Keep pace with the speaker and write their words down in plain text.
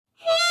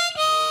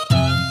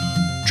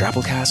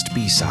Drabblecast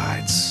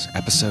B-Sides,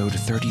 Episode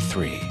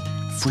 33,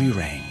 Free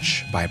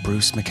Range by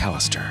Bruce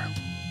McAllister.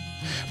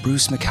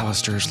 Bruce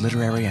McAllister's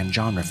literary and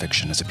genre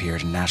fiction has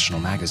appeared in national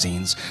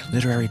magazines,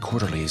 literary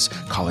quarterlies,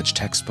 college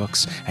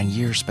textbooks, and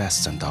year's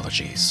best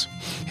anthologies.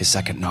 His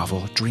second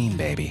novel, Dream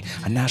Baby,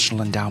 a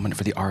National Endowment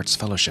for the Arts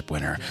Fellowship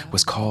winner,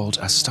 was called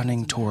a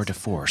stunning tour de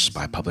force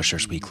by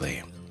Publishers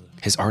Weekly.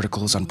 His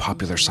articles on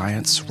popular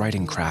science,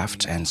 writing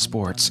craft, and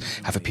sports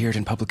have appeared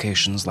in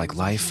publications like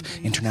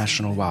Life,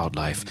 International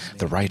Wildlife,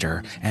 The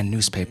Writer, and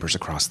newspapers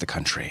across the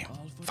country.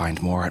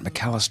 Find more at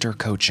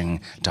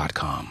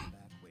McAllisterCoaching.com.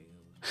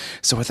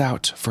 So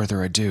without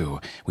further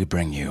ado, we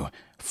bring you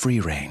Free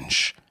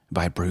Range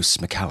by Bruce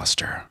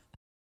McAllister.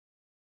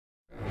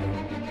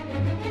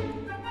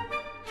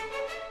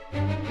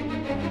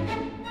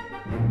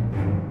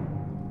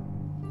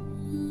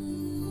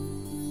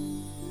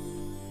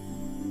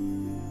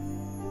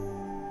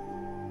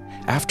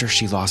 After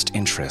she lost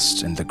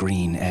interest in the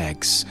green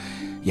eggs,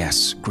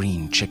 yes,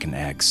 green chicken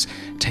eggs,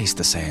 taste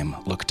the same,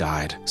 look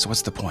dyed, so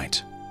what's the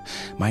point?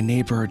 My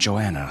neighbor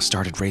Joanna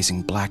started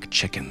raising black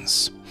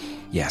chickens.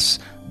 Yes,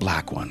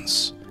 black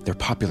ones. They're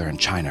popular in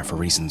China for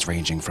reasons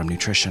ranging from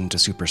nutrition to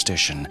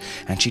superstition,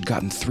 and she'd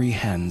gotten 3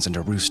 hens and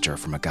a rooster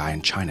from a guy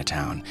in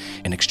Chinatown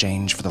in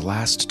exchange for the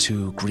last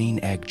 2 green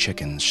egg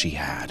chickens she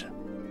had.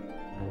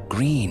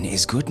 "Green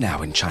is good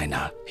now in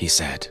China," he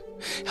said.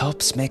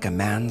 "Helps make a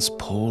man's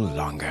pole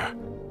longer."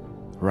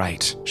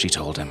 "Right," she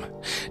told him.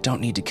 "Don't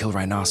need to kill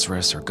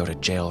rhinoceros or go to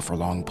jail for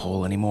long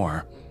pole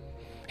anymore."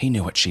 He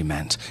knew what she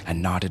meant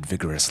and nodded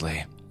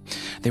vigorously.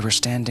 They were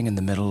standing in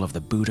the middle of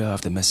the Buddha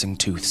of the Missing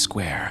Tooth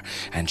Square,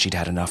 and she'd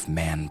had enough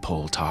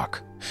man-pole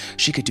talk.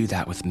 She could do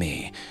that with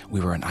me.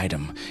 We were an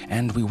item,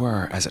 and we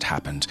were, as it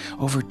happened,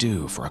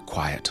 overdue for a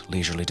quiet,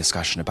 leisurely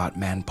discussion about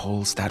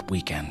man-poles that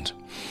weekend.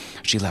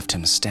 She left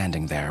him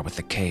standing there with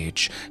the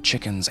cage,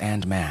 chickens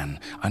and man,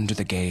 under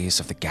the gaze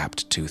of the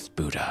gapped-toothed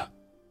Buddha.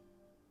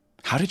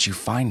 "How did you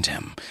find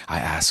him?" I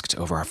asked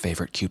over our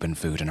favorite Cuban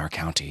food in our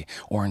county,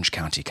 Orange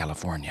County,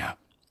 California.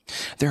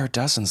 "There are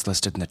dozens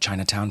listed in the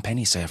Chinatown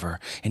Penny Saver,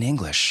 in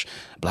English.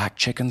 Black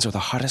chickens are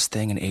the hottest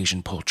thing in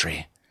Asian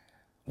poultry."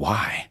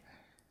 "Why?"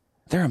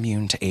 "They're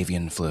immune to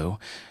avian flu,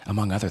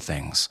 among other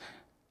things."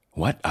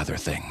 "What other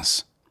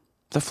things?"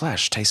 "The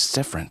flesh tastes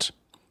different."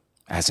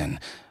 "As in,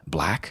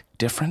 black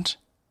different?"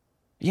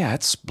 "Yeah,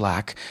 it's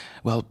black.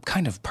 Well,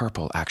 kind of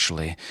purple,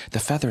 actually. The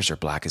feathers are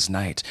black as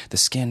night, the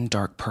skin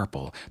dark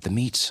purple, the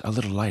meat a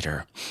little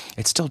lighter.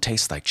 It still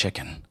tastes like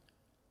chicken."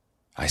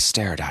 I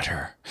stared at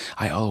her.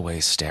 I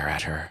always stare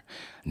at her.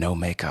 No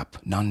makeup,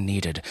 none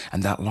needed,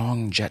 and that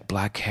long jet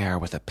black hair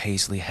with a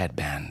paisley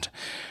headband.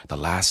 The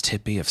last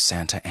hippie of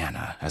Santa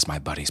Ana, as my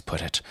buddies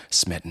put it,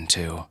 smitten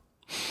too.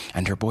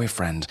 And her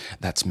boyfriend,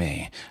 that's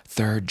me,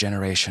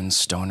 3rd-generation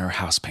stoner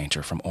house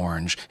painter from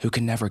Orange who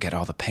can never get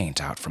all the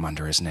paint out from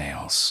under his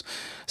nails.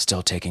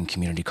 Still taking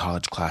community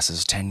college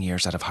classes 10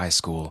 years out of high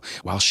school,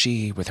 while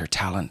she, with her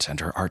talent and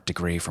her art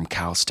degree from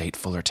Cal State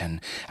Fullerton,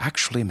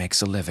 actually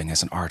makes a living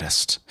as an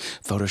artist.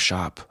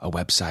 Photoshop, a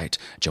website,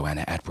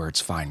 Joanna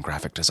Edwards' fine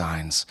graphic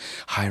designs,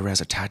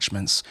 high-res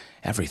attachments,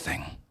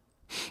 everything.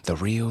 The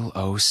real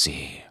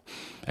OC.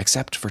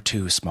 Except for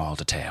 2 small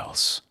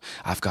details.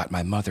 I've got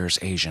my mother's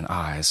Asian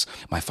eyes.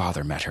 My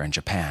father met her in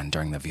Japan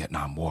during the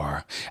Vietnam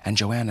War. And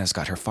Joanna's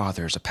got her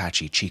father's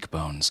Apache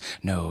cheekbones,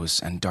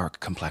 nose, and dark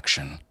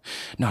complexion.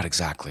 Not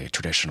exactly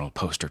traditional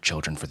poster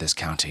children for this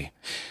county.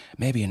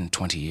 Maybe in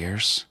 20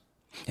 years.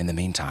 In the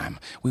meantime,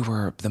 we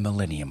were the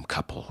millennium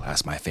couple,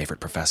 as my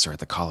favorite professor at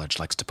the college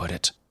likes to put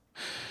it.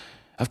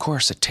 "Of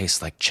course it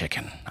tastes like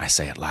chicken," I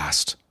say at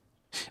last.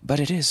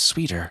 "But it is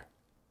sweeter."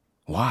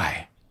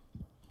 "Why?"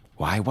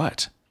 "Why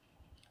what?"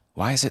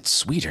 "Why is it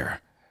sweeter?"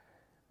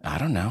 "I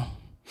don't know."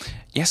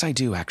 "Yes, I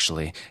do,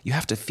 actually. You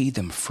have to feed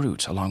them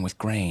fruit along with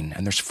grain,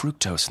 and there's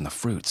fructose in the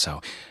fruit,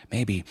 so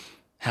maybe,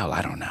 hell,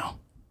 I don't know."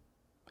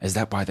 "Is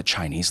that why the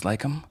Chinese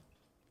like 'em?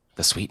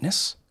 The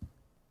sweetness?"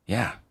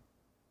 "Yeah.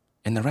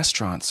 In the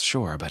restaurants,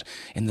 sure, but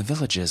in the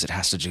villages it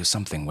has to do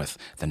something with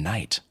the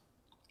night."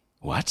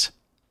 "What?"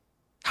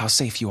 "How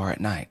safe you are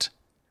at night."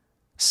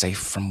 "Safe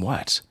from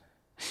what?"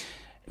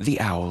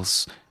 "The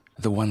owls.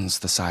 The ones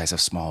the size of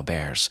small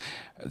bears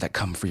that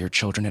come for your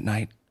children at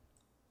night."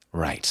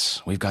 "Right.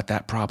 We've got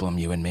that problem,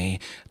 you and me.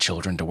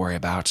 Children to worry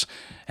about,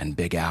 and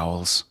big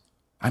owls."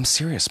 "I'm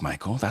serious,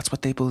 Michael. That's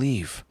what they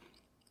believe.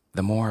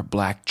 The more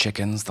black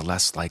chickens, the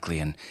less likely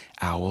an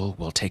owl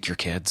will take your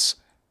kids."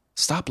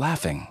 "Stop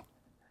laughing."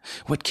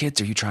 "What kids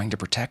are you trying to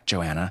protect,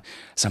 Joanna?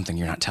 Something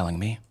you're not telling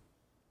me."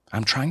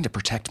 "I'm trying to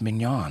protect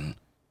Mignon."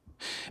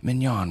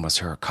 Mignon was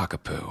her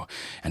cockapoo,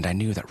 and I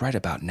knew that right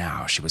about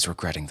now she was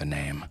regretting the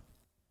name.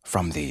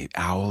 "From the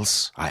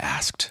owls?" I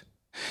asked.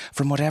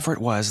 "From whatever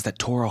it was that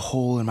tore a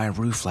hole in my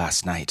roof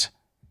last night."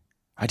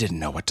 I didn't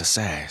know what to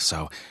say,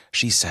 so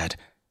she said,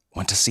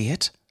 "Want to see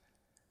it?"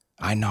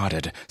 I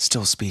nodded,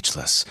 still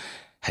speechless.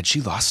 Had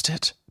she lost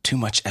it? Too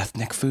much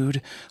ethnic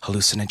food?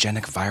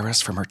 Hallucinogenic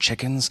virus from her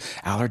chickens?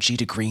 Allergy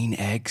to green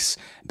eggs?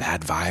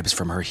 Bad vibes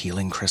from her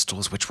healing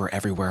crystals which were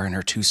everywhere in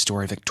her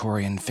 2-story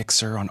Victorian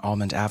fixer on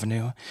Almond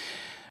Avenue?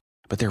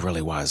 But there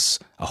really was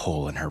a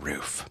hole in her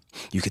roof.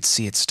 You could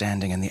see it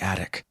standing in the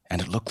attic,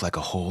 and it looked like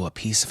a hole a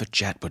piece of a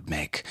jet would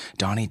make,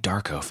 Donnie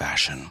Darko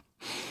fashion.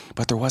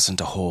 But there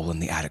wasn't a hole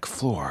in the attic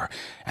floor,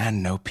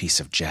 and no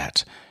piece of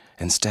jet.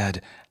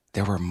 Instead,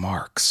 there were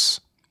marks.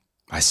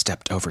 I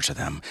stepped over to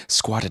them,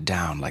 squatted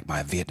down like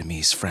my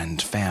Vietnamese friend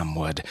Pham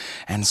would,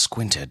 and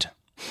squinted.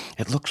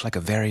 It looked like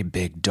a very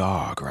big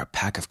dog or a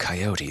pack of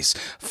coyotes,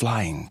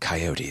 flying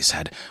coyotes,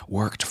 had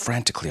worked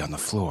frantically on the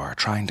floor,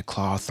 trying to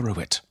claw through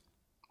it.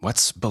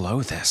 What's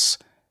below this?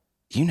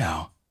 You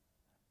know.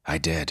 I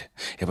did.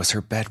 It was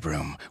her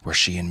bedroom where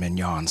she and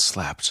Mignon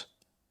slept.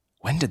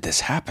 When did this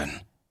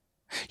happen?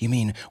 You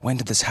mean, when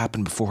did this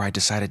happen before I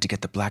decided to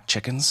get the black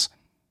chickens?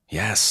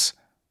 Yes.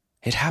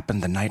 It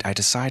happened the night I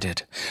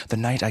decided. The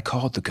night I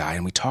called the guy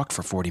and we talked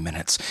for 40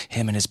 minutes,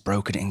 him and his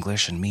broken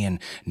English and me and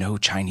no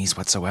Chinese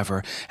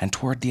whatsoever, and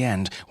toward the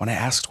end, when I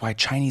asked why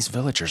Chinese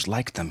villagers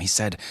liked them, he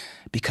said,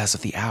 because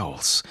of the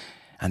owls.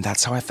 And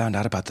that's how I found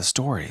out about the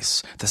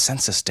stories, the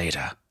census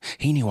data.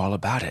 He knew all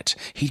about it.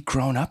 He'd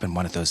grown up in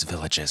one of those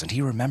villages, and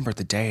he remembered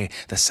the day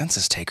the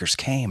census takers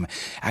came.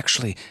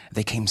 Actually,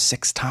 they came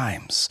 6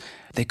 times.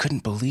 They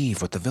couldn't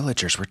believe what the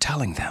villagers were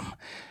telling them.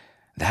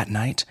 That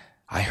night,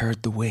 I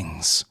heard the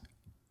wings.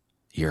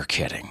 You're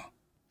kidding.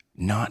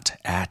 Not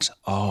at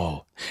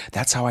all.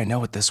 That's how I know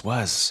what this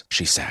was,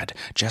 she said,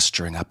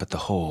 gesturing up at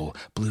the hole,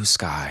 blue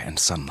sky and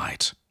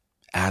sunlight.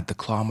 Add the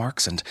claw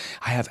marks, and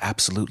I have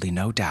absolutely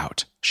no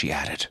doubt, she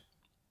added.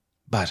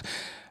 But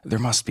there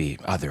must be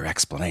other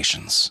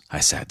explanations, I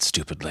said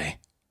stupidly.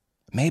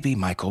 Maybe,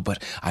 Michael,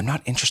 but I'm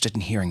not interested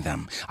in hearing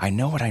them. I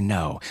know what I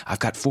know. I've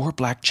got 4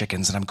 black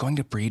chickens, and I'm going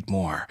to breed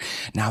more.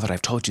 Now that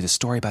I've told you the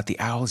story about the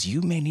owls,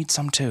 you may need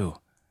some too.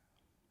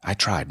 I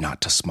tried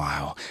not to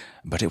smile,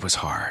 but it was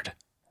hard.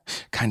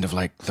 Kind of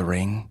like The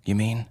Ring, you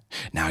mean?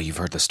 Now you've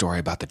heard the story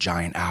about the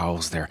giant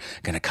owls. They're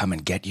going to come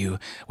and get you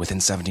within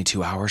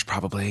 72 hours,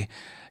 probably.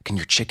 Can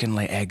your chicken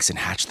lay eggs and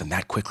hatch them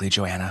that quickly,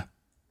 Joanna?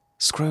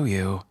 Screw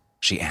you,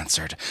 she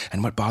answered,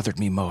 and what bothered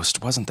me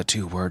most wasn't the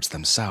 2 words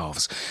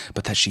themselves,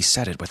 but that she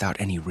said it without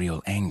any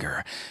real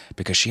anger,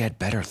 because she had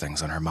better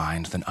things on her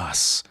mind than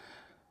us,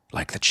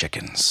 like the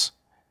chickens,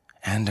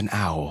 and an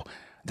owl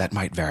that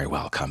might very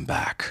well come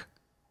back.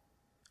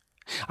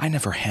 I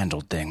never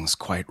handled things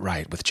quite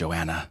right with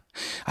Joanna.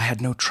 I had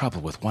no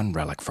trouble with one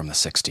relic from the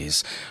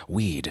 60s,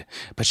 weed,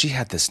 but she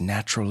had this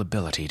natural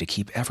ability to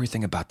keep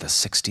everything about the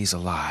 60s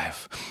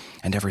alive,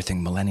 and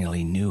everything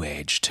millennially new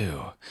age,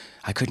 too.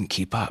 I couldn't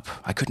keep up.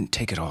 I couldn't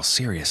take it all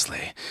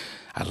seriously.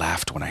 I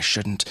laughed when I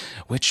shouldn't,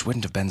 which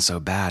wouldn't have been so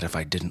bad if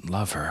I didn't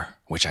love her,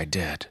 which I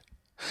did.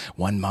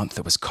 One month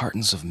it was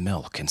cartons of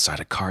milk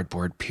inside a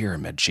cardboard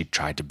pyramid she'd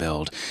tried to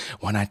build,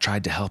 one I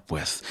tried to help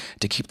with,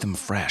 to keep them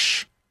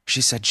fresh. She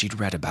said she'd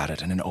read about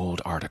it in an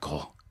old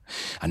article.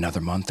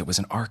 Another month it was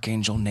an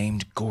archangel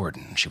named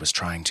Gordon she was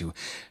trying to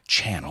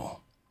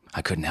channel.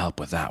 I couldn't help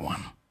with that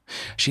one.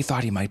 She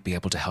thought he might be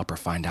able to help her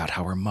find out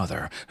how her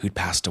mother, who'd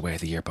passed away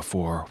the year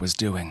before, was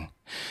doing.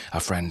 A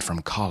friend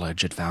from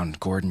college had found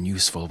Gordon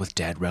useful with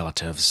dead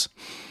relatives.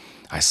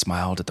 I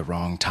smiled at the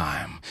wrong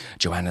time.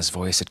 Joanna's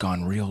voice had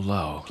gone real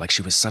low, like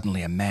she was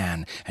suddenly a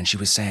man, and she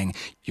was saying,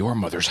 "Your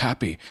mother's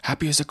happy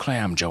as a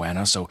clam,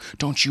 Joanna, so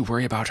don't you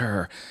worry about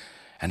her."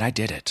 And I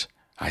did it.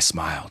 I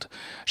smiled.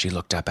 She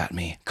looked up at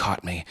me,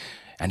 caught me,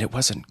 and it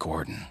wasn't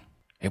Gordon.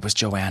 It was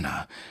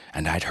Joanna,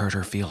 and I'd hurt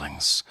her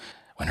feelings.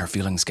 When her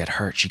feelings get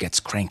hurt, she gets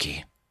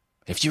cranky.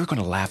 "If you're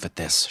going to laugh at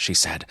this," she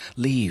said,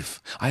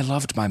 "leave. I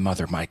loved my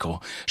mother,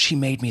 Michael. She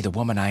made me the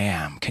woman I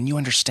am. Can you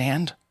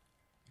understand?"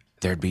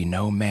 There'd be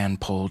no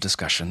man-pole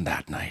discussion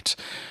that night.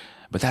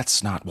 But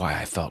that's not why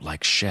I felt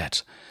like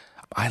shit.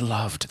 I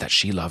loved that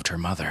she loved her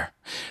mother.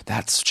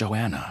 That's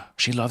Joanna.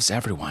 She loves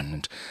everyone,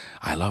 and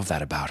I love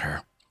that about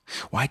her.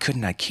 Why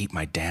couldn't I keep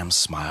my damn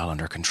smile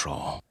under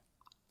control?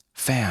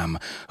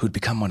 Pham, who'd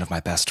become one of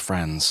my best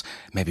friends,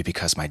 maybe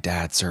because my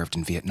dad served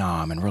in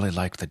Vietnam and really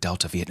liked the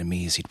Delta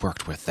Vietnamese he'd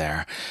worked with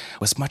there,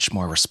 was much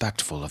more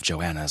respectful of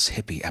Joanna's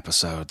hippie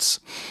episodes.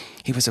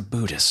 He was a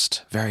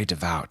Buddhist, very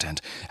devout, and,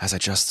 as I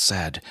just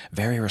said,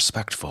 very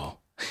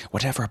respectful.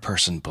 Whatever a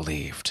person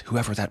believed,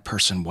 whoever that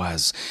person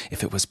was,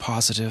 if it was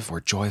positive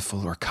or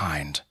joyful or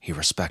kind, he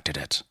respected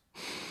it.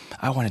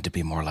 I wanted to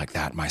be more like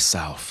that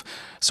myself,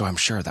 so I'm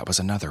sure that was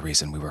another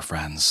reason we were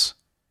friends.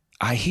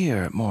 "I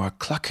hear more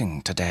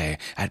clucking today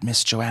at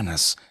Miss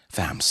Joanna's,"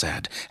 Pham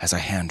said, as I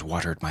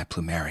hand-watered my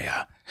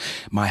plumeria.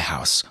 My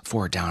house,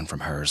 4 down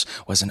from hers,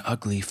 was an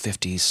ugly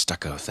 50s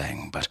stucco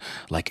thing, but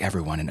like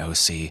everyone in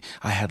OC,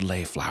 I had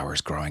lay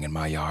flowers growing in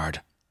my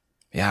yard.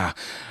 "Yeah,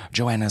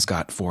 Joanna's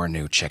got 4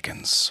 new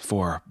chickens,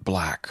 4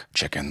 black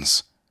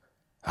chickens."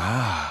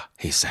 "Ah,"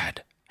 he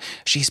said,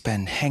 "she's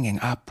been hanging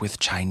up with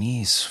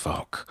Chinese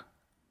folk."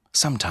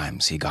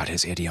 Sometimes he got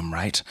his idiom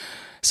right,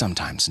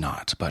 sometimes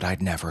not, but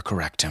I'd never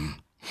correct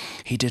him.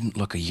 He didn't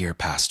look a year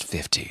past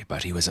 50,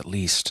 but he was at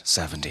least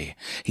 70.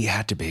 He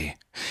had to be.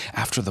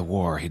 After the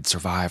war, he'd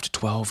survived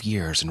 12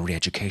 years in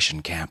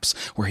re-education camps,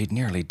 where he'd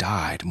nearly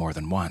died more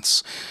than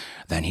once.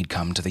 Then he'd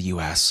come to the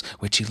U.S.,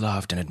 which he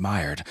loved and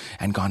admired,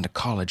 and gone to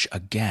college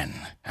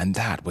again, and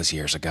that was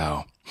years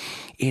ago.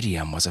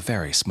 Idiom was a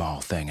very small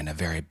thing in a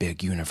very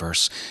big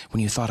universe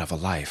when you thought of a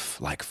life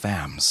like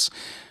Fam's.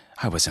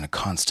 I was in a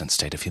constant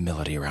state of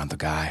humility around the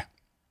guy.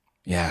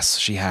 "Yes,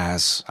 she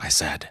has," I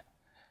said.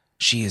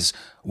 "She is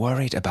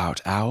worried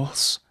about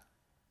owls?"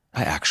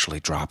 I actually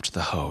dropped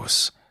the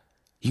hose.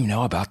 "You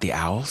know about the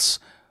owls?"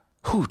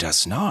 "Who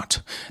does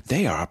not?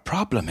 They are a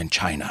problem in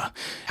China.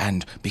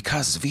 And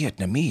because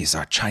Vietnamese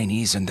are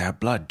Chinese in their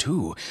blood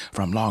too,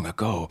 from long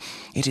ago,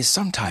 it is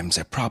sometimes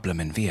a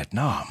problem in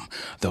Vietnam,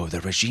 though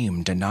the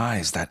regime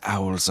denies that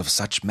owls of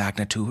such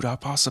magnitude are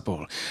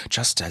possible,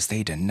 just as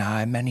they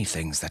deny many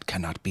things that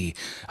cannot be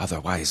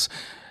otherwise,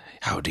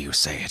 how do you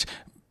say it,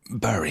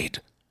 buried."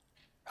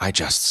 I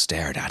just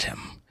stared at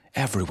him.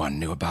 Everyone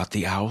knew about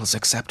the owls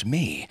except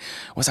me.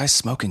 Was I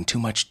smoking too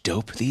much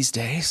dope these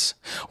days?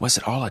 Was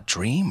it all a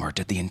dream, or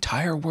did the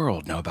entire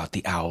world know about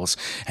the owls,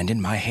 and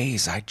in my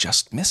haze I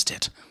just missed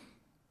it?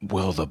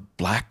 "Will the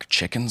black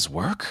chickens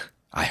work?"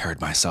 I heard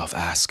myself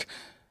ask.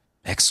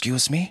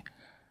 "Excuse me?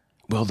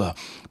 Will the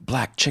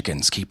black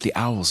chickens keep the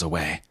owls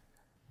away?"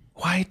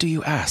 "Why do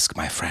you ask,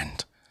 my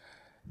friend?"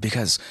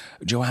 "Because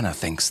Joanna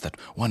thinks that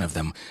one of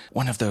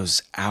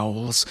those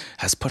owls,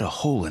 has put a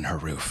hole in her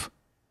roof."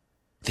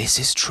 "This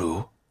is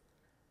true?"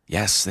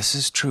 "Yes, this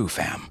is true,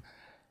 Fam."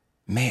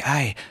 "May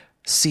I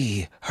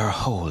see her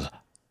hole?"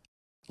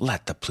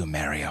 Let the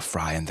plumeria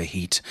fry in the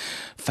heat.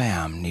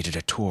 Fam needed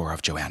a tour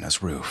of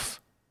Joanna's roof.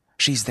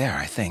 "She's there,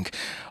 I think.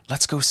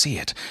 Let's go see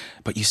it.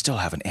 But you still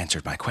haven't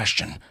answered my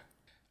question."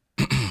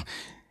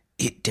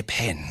 "It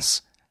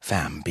depends,"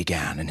 Fam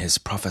began in his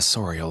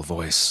professorial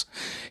voice.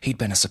 He'd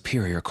been a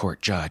superior court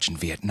judge in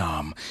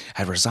Vietnam,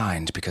 had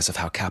resigned because of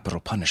how capital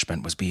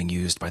punishment was being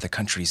used by the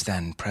country's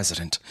then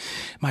president,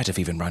 might have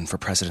even run for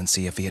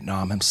presidency of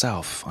Vietnam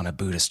himself on a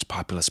Buddhist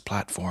populist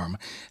platform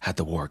had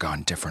the war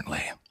gone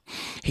differently.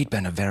 He'd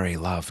been a very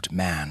loved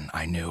man,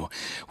 I knew,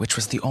 which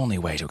was the only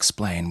way to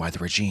explain why the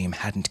regime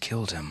hadn't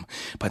killed him,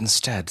 but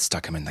instead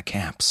stuck him in the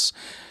camps.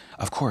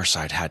 Of course,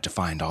 I'd had to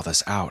find all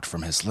this out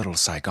from his little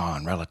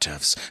Saigon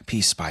relatives,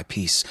 piece by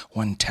piece,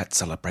 one Tet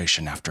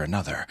celebration after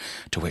another,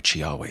 to which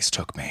he always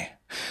took me.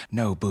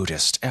 No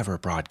Buddhist ever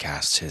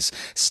broadcasts his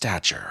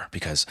stature,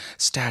 because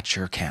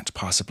stature can't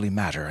possibly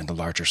matter in the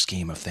larger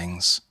scheme of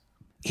things.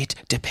 "It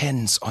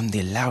depends on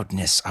the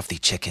loudness of the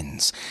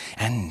chickens,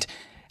 and,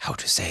 how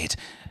to say it,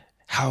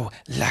 how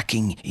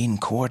lacking in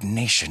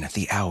coordination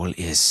the owl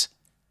is."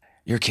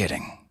 "You're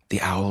kidding. The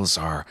owls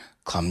are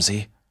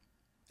clumsy?"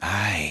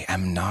 "I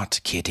am not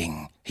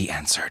kidding," he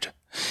answered.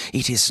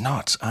 "It is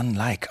not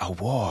unlike a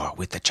war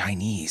with the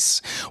Chinese,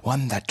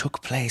 one that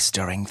took place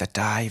during the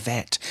Dai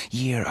Vet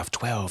year of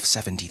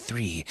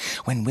 1273,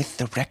 when with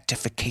the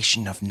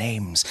rectification of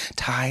names,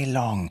 Tai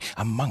Long,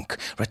 a monk,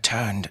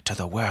 returned to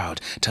the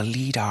world to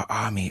lead our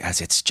army as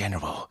its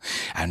general,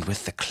 and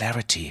with the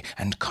clarity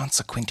and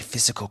consequent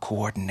physical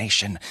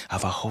coordination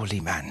of a holy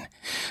man.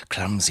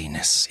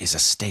 Clumsiness is a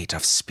state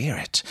of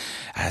spirit,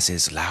 as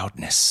is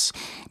loudness.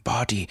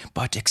 Body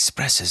but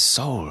expresses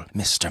soul,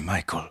 Mr.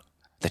 Michael.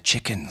 The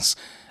chickens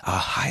are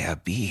higher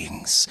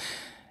beings,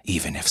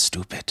 even if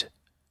stupid."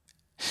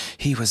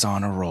 He was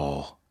on a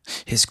roll.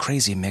 His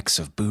crazy mix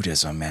of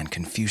Buddhism and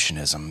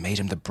Confucianism made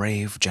him the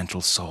brave,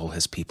 gentle soul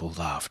his people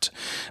loved.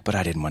 But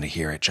I didn't want to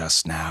hear it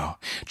just now.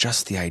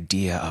 Just the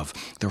idea of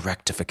the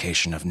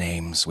rectification of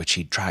names, which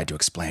he'd tried to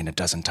explain a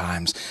dozen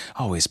times,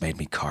 always made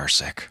me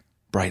carsick.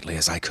 Brightly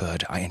as I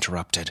could, I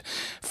interrupted.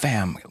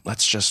 "Fam,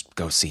 let's just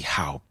go see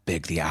how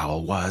big the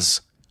owl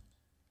was."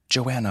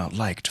 Joanna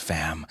liked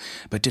Fam,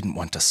 but didn't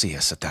want to see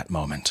us at that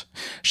moment.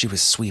 She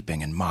was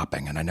sweeping and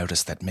mopping, and I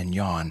noticed that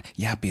Mignon,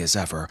 yappy as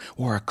ever,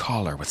 wore a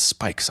collar with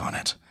spikes on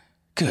it.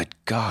 "Good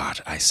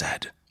God," I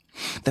said.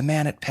 "The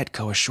man at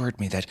Petco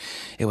assured me that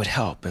it would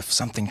help if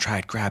something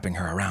tried grabbing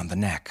her around the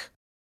neck."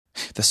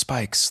 The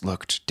spikes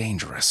looked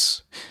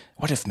dangerous.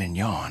 What if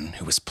Mignon,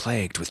 who was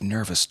plagued with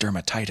nervous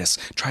dermatitis,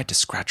 tried to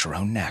scratch her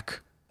own neck?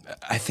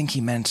 "I think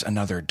he meant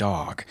another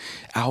dog.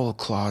 Owl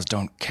claws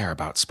don't care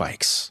about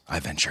spikes,"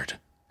 I ventured.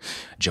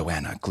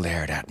 Joanna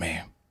glared at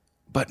me.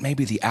 "But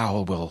maybe the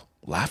owl will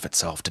laugh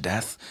itself to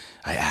death,"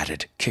 I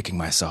added, kicking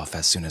myself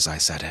as soon as I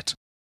said it.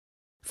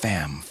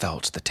 Fam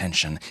felt the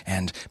tension,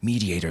 and,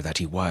 mediator that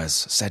he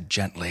was, said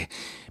gently,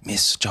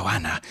 "Miss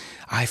Joanna,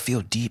 I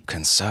feel deep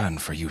concern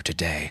for you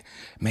today.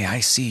 May I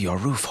see your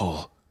roof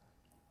hole?"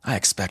 I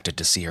expected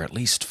to see her at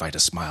least fight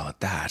a smile at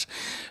that.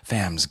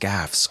 Fam's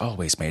gaffes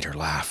always made her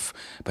laugh,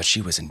 but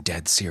she was in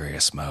dead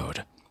serious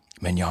mode.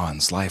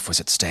 Mignon's life was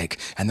at stake,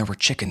 and there were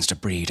chickens to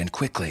breed, and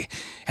quickly,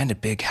 and a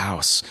big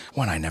house,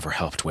 one I never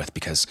helped with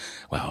because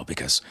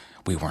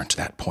we weren't to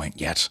that point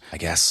yet, I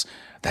guess,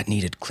 that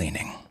needed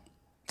cleaning.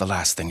 The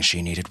last thing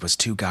she needed was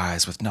two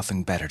guys with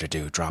nothing better to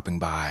do dropping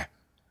by.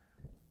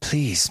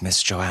 "Please,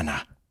 Miss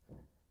Joanna."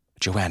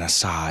 Joanna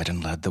sighed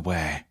and led the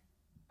way.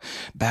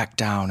 Back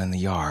down in the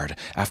yard,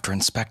 after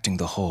inspecting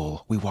the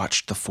hole, we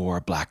watched the 4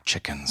 black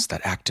chickens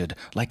that acted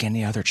like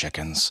any other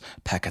chickens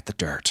peck at the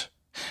dirt.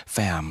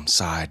 Fam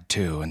sighed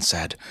too and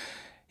said,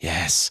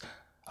 "Yes,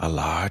 a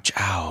large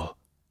owl."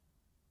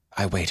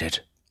 I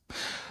waited.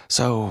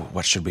 "So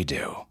what should we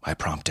do?" I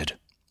prompted.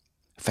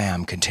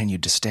 Fam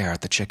continued to stare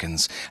at the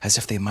chickens as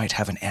if they might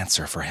have an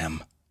answer for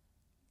him.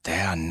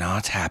 "They are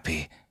not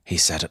happy," he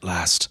said at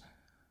last.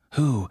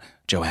 "Who?"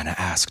 Joanna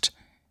asked.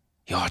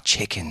 "Your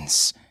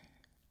chickens."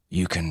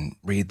 "You can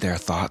read their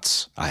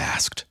thoughts?" I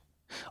asked.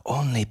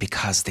 "Only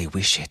because they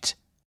wish it."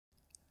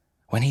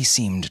 When he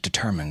seemed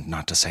determined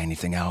not to say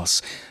anything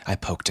else, I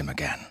poked him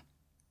again.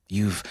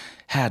 "You've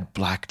had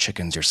black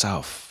chickens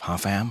yourself, huh,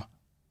 Fam?"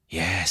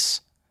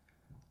 "Yes."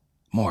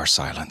 More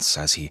silence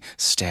as he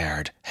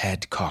stared,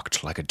 head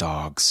cocked like a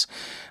dog's.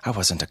 I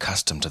wasn't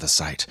accustomed to the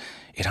sight.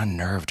 It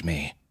unnerved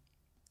me.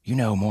 "You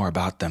know more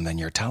about them than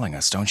you're telling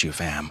us, don't you,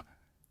 Fam?"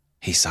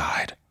 He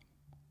sighed.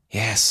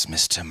 "Yes,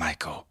 Mr.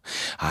 Michael.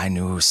 I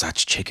knew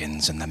such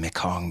chickens in the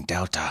Mekong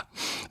Delta.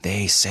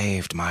 They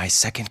saved my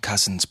second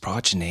cousin's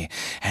progeny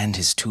and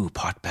his 2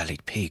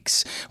 pot-bellied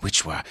pigs,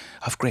 which were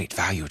of great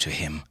value to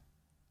him."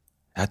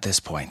 At this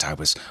point, I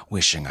was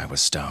wishing I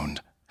was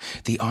stoned.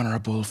 The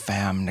Honorable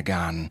Fam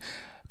Nagan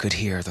could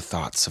hear the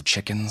thoughts of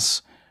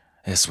chickens.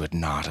 This would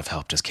not have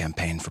helped his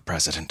campaign for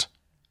president.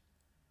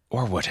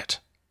 Or would it?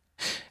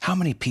 How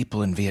many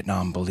people in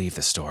Vietnam believe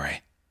the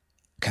story?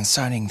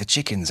 Concerning the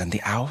chickens and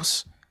the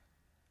owls?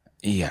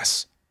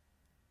 Yes.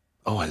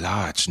 Oh, a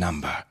large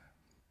number.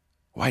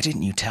 Why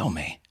didn't you tell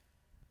me?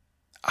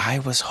 I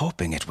was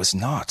hoping it was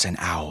not an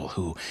owl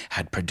who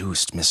had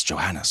produced Miss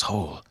Joanna's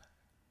hole.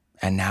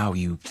 And now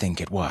you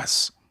think it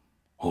was?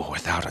 Oh,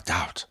 without a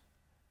doubt.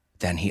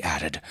 Then he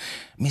added,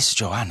 "Miss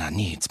Joanna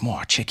needs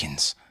more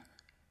chickens."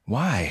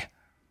 Why?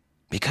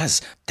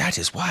 "Because that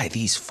is why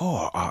these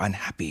 4 are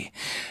unhappy.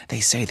 They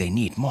say they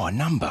need more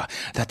number,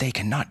 that they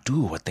cannot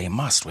do what they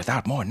must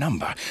without more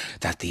number,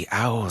 that the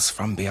owls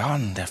from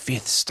beyond the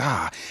 5th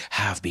star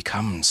have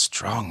become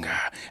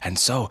stronger, and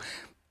so—"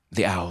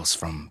 The owls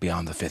from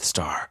beyond the 5th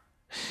star.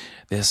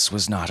 This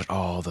was not at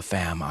all the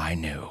Fam I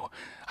knew.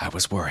 I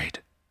was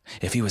worried.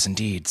 If he was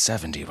indeed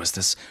 70, was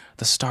this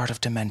the start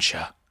of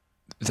dementia?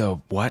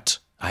 "The what?"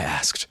 I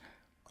asked.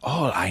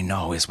 "All I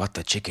know is what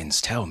the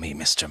chickens tell me,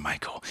 Mr.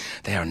 Michael.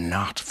 They are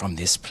not from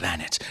this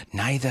planet.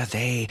 Neither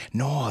they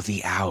nor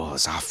the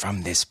owls are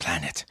from this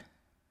planet."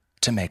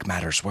 To make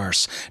matters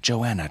worse,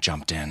 Joanna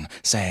jumped in,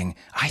 saying,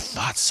 "I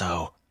thought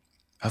so."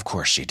 Of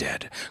course she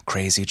did.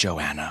 Crazy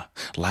Joanna,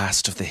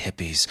 last of the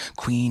hippies,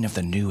 queen of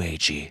the new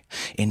agey,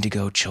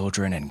 indigo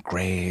children in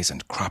grays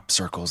and crop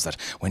circles that,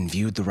 when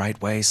viewed the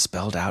right way,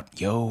 spelled out,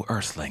 "Yo,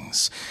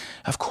 Earthlings."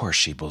 Of course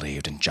she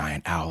believed in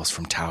giant owls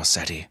from Tau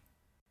Ceti.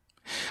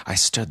 I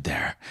stood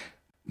there.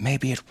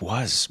 Maybe it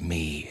was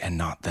me and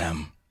not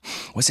them.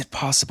 Was it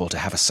possible to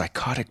have a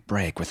psychotic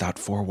break without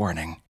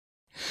forewarning?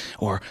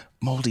 Or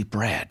moldy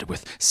bread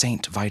with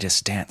St.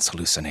 Vitus dance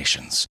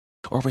hallucinations?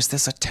 Or was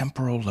this a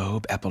temporal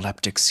lobe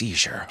epileptic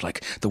seizure,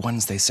 like the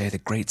ones they say the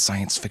great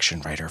science fiction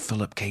writer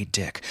Philip K.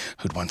 Dick,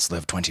 who'd once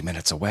lived 20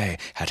 minutes away,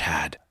 had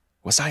had?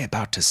 Was I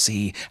about to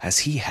see, as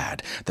he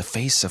had, the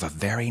face of a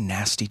very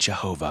nasty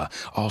Jehovah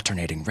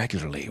alternating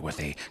regularly with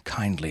a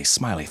kindly,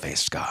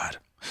 smiley-faced God?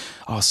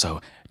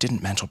 Also,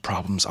 didn't mental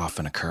problems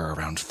often occur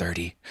around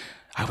 30?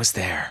 I was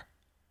there.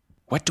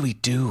 "What do we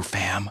do,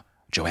 Fam?"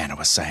 Joanna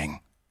was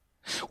saying.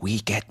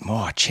 "We get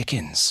more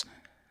chickens."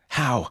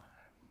 "How?"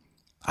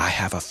 "I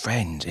have a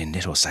friend in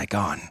Little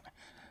Saigon."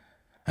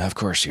 "Of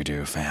course you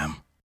do,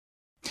 Fam."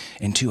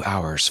 In 2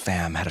 hours,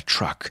 Fam had a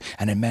truck,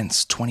 an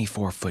immense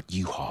 24-foot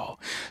U-Haul.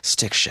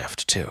 Stick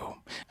shift, too.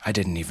 I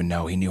didn't even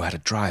know he knew how to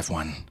drive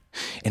one.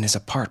 In his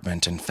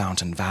apartment in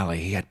Fountain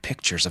Valley, he had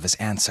pictures of his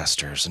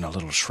ancestors in a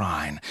little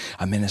shrine,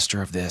 a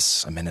minister of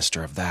this, a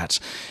minister of that,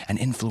 an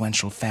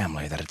influential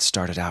family that had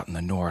started out in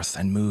the north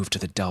and moved to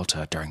the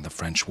Delta during the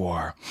French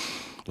War.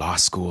 Law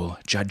school,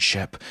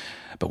 judgeship,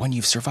 but when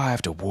you've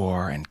survived a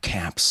war and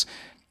camps,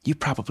 you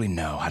probably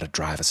know how to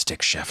drive a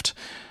stick shift.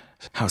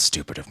 How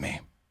stupid of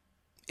me.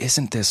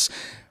 "Isn't this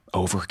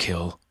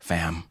overkill,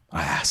 Fam?"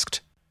 I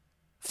asked.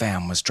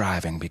 Fam was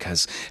driving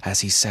because,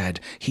 as he said,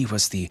 he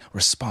was the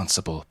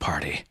responsible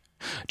party.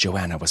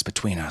 Joanna was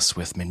between us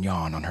with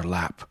Mignon on her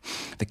lap.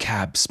 The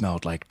cab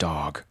smelled like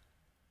dog.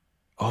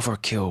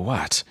 "Overkill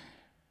what?"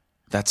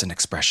 "That's an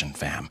expression,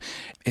 Fam.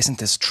 Isn't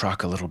this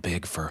truck a little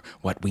big for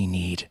what we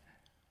need?"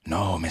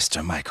 "No,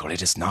 Mr. Michael,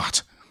 it is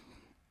not."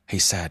 He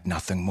said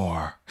nothing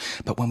more,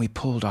 but when we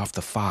pulled off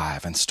the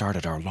 5 and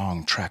started our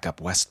long trek up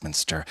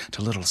Westminster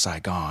to Little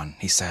Saigon,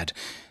 he said,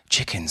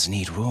 "Chickens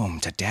need room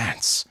to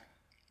dance."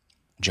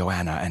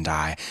 Joanna and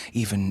I,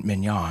 even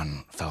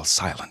Mignon, fell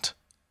silent.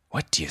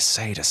 What do you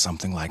say to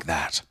something like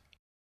that?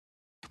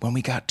 When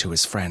we got to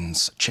his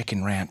friend's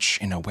chicken ranch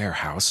in a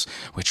warehouse,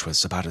 which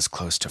was about as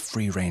close to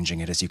free-ranging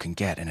it as you can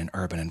get in an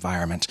urban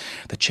environment,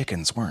 the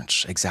chickens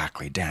weren't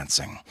exactly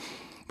dancing,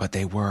 but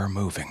they were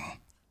moving.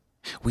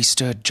 We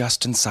stood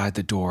just inside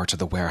the door to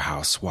the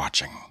warehouse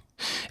watching.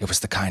 It was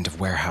the kind of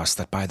warehouse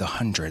that by the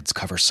hundreds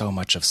cover so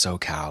much of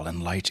SoCal in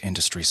light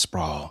industry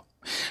sprawl.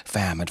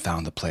 Fam had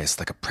found the place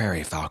like a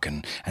prairie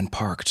falcon and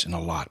parked in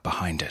a lot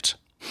behind it.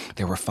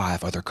 There were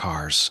 5 other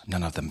cars,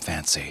 none of them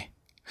fancy.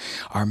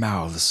 Our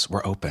mouths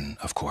were open,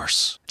 of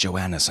course,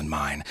 Joanna's and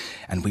mine,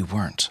 and we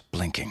weren't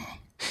blinking.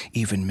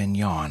 Even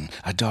Mignon,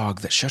 a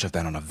dog that should have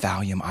been on a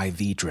Valium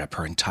IV drip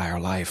her entire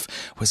life,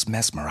 was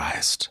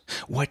mesmerized.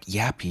 What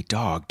yappy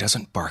dog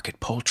doesn't bark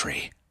at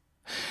poultry?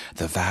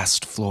 The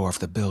vast floor of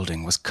the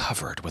building was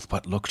covered with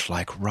what looked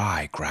like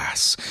rye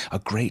grass, a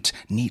great,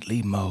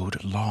 neatly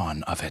mowed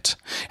lawn of it,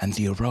 and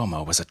the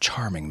aroma was a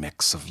charming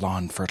mix of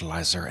lawn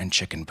fertilizer and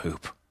chicken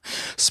poop.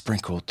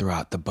 Sprinkled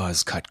throughout the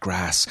buzz-cut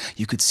grass,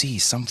 you could see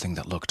something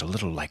that looked a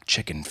little like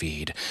chicken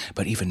feed,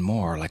 but even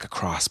more like a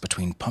cross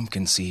between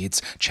pumpkin seeds,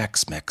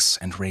 Chex Mix,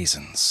 and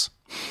raisins.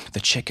 The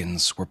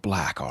chickens were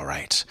black, all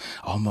right,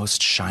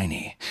 almost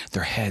shiny,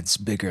 their heads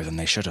bigger than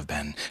they should have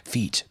been,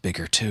 feet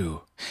bigger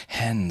too,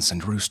 hens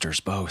and roosters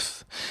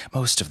both.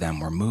 Most of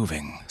them were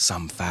moving,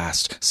 some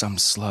fast, some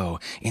slow,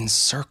 in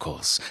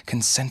circles,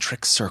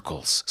 concentric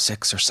circles,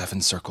 6 or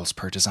 7 circles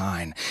per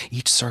design,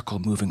 each circle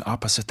moving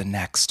opposite the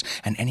next,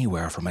 and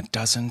anywhere from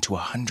 12 to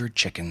 100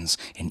 chickens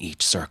in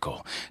each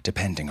circle,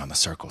 depending on the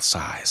circle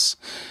size.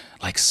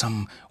 Like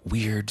some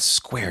weird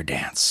square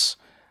dance.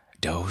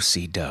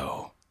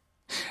 Do-si-do.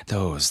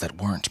 Those that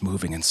weren't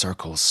moving in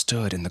circles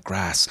stood in the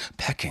grass,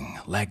 pecking,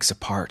 legs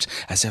apart,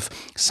 as if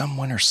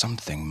someone or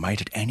something might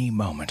at any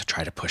moment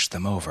try to push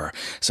them over,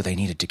 so they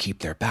needed to keep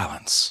their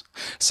balance.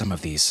 Some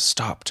of these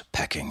stopped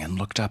pecking and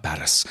looked up at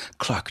us,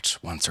 clucked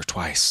once or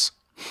twice.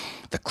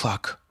 The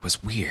cluck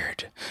was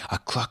weird, a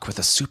cluck with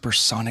a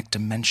supersonic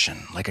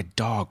dimension, like a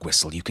dog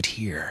whistle you could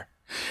hear.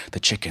 The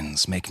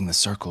chickens making the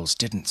circles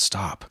didn't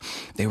stop.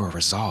 They were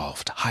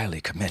resolved,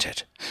 highly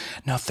committed.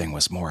 Nothing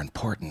was more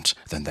important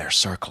than their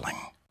circling.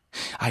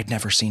 I'd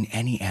never seen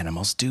any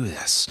animals do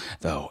this,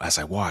 though as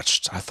I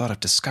watched, I thought of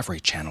Discovery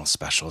Channel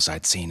specials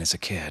I'd seen as a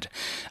kid.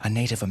 A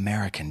Native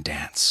American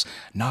dance,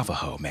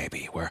 Navajo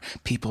maybe, where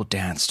people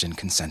danced in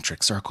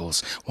concentric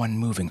circles, one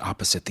moving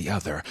opposite the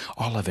other,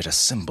 all of it a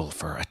symbol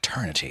for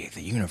eternity,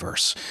 the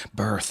universe,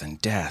 birth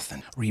and death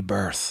and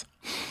rebirth.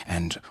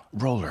 And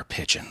roller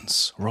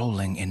pigeons,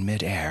 rolling in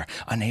midair,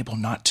 unable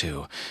not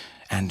to,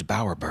 and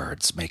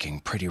bowerbirds making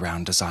pretty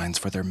round designs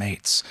for their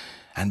mates,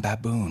 and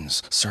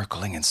baboons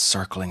circling and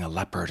circling a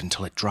leopard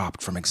until it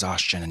dropped from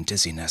exhaustion and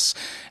dizziness,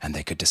 and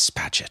they could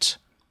dispatch it.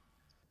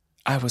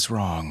 I was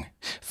wrong.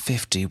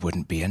 50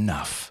 wouldn't be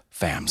enough,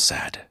 Fam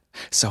said.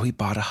 So he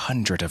bought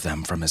 100 of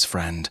them from his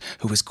friend,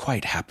 who was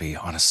quite happy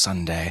on a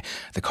Sunday,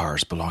 the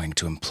cars belonging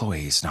to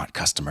employees, not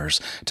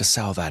customers, to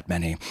sell that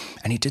many,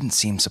 and he didn't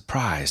seem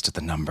surprised at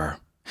the number.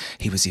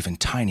 He was even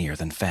tinier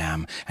than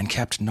Fam, and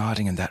kept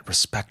nodding in that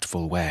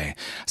respectful way,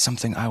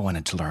 something I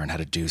wanted to learn how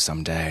to do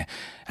someday,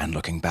 and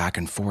looking back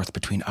and forth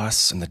between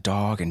us and the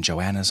dog in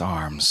Joanna's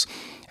arms,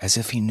 as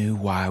if he knew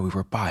why we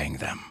were buying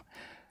them,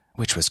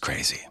 which was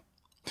crazy.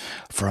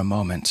 For a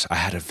moment, I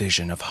had a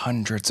vision of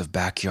hundreds of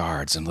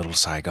backyards in Little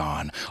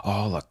Saigon,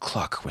 all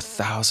a-cluck with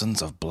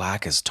thousands of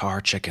black-as-tar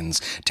chickens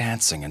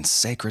dancing in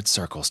sacred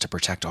circles to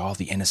protect all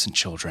the innocent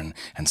children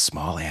and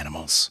small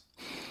animals.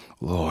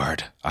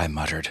 Lord, I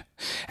muttered,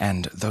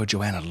 and though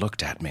Joanna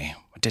looked at me,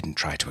 didn't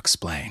try to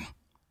explain.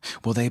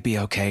 Will they be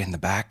okay in the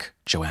back?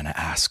 Joanna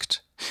asked.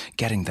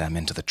 Getting them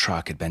into the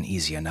truck had been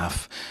easy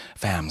enough.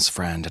 Fam's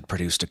friend had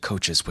produced a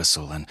coach's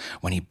whistle, and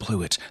when he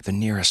blew it, the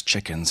nearest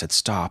chickens had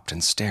stopped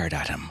and stared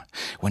at him.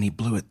 When he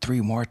blew it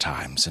 3 more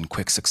times in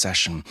quick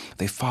succession,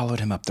 they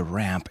followed him up the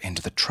ramp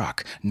into the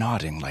truck,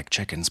 nodding like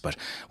chickens, but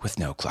with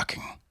no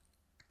clucking.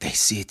 They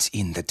sit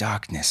in the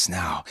darkness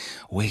now,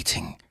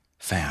 waiting,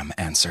 Fam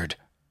answered.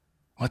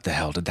 What the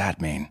hell did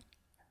that mean?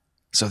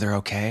 So they're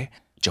okay?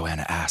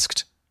 Joanna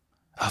asked.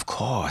 Of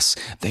course,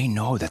 they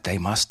know that they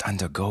must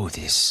undergo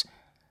this.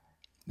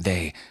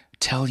 They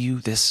tell you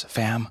this,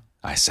 Fam?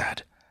 I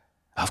said.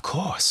 Of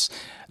course.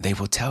 They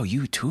will tell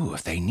you, too,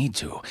 if they need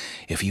to,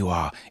 if you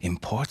are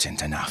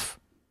important enough.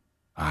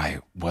 I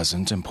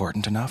wasn't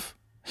important enough?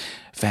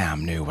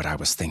 Fam knew what I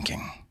was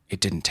thinking. It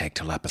didn't take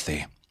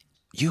telepathy.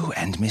 You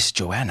and Miss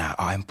Joanna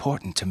are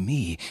important to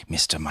me,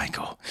 Mr.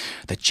 Michael.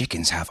 The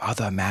chickens have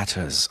other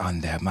matters on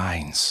their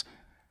minds.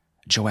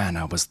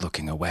 Joanna was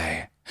looking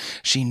away.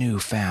 She knew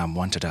Fam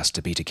wanted us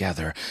to be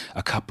together,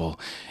 a couple,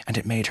 and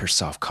it made her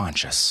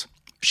self-conscious.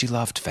 She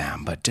loved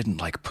Fam, but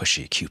didn't like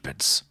pushy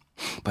cupids.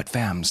 But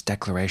Fam's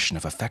declaration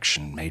of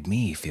affection made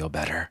me feel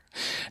better.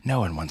 No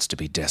one wants to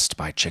be dissed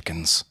by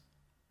chickens.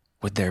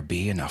 Would there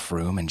be enough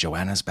room in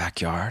Joanna's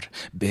backyard,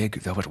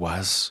 big though it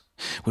was?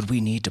 Would we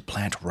need to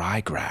plant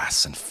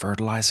ryegrass and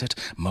fertilize it,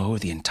 mow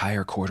the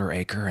entire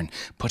quarter-acre, and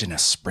put in a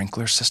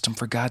sprinkler system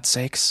for God's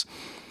sakes?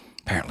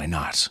 Apparently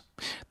not.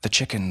 The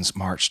chickens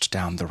marched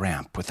down the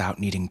ramp without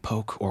needing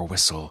poke or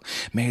whistle,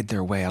 made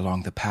their way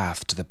along the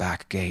path to the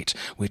back gate,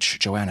 which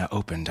Joanna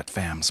opened at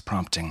Fam's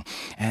prompting,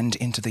 and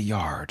into the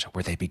yard,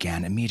 where they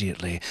began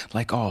immediately,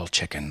 like all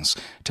chickens,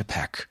 to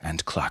peck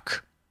and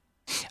cluck.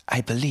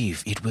 I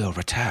believe it will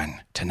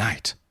return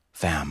tonight,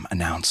 Fam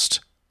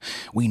announced.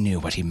 We knew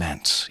what he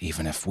meant,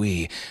 even if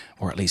we,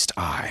 or at least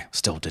I,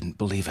 still didn't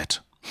believe it.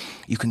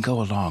 You can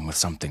go along with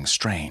something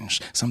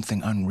strange,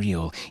 something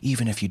unreal,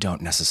 even if you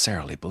don't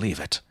necessarily believe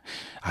it.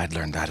 I'd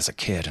learned that as a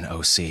kid in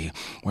OC,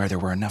 where there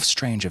were enough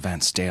strange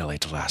events daily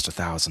to last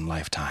 1,000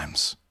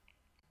 lifetimes.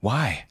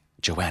 Why?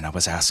 Joanna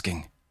was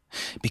asking.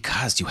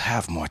 Because you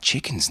have more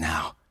chickens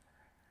now.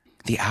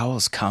 The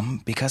owls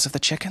come because of the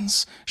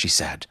chickens? She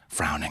said,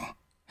 frowning.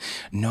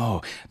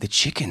 No, the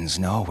chickens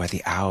know where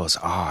the owls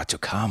are to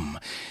come,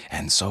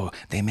 and so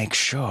they make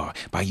sure,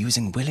 by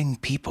using willing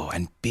people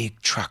and big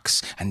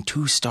trucks and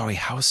 2-story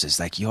houses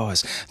like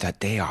yours,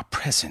 that they are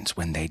present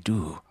when they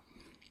do.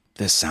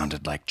 This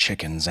sounded like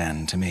Chicken's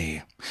End to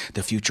me.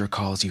 The future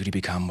calls you to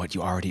become what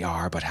you already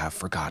are but have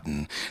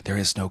forgotten. There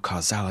is no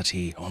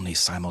causality, only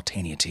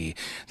simultaneity,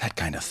 that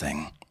kind of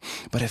thing.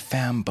 But if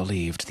Fam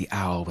believed the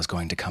owl was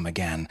going to come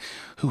again,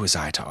 who was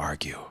I to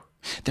argue?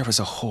 There was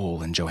a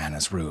hole in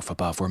Joanna's roof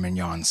above where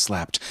Mignon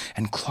slept,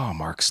 and claw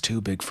marks too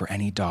big for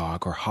any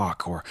dog or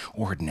hawk or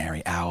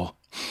ordinary owl.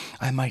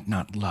 I might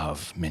not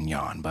love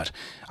Mignon, but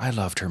I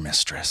loved her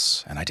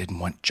mistress, and I didn't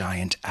want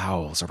giant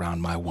owls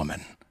around my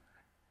woman.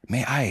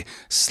 May I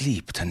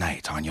sleep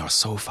tonight on your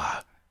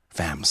sofa?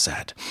 Fam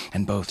said,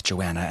 and both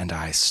Joanna and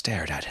I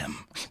stared at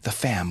him. The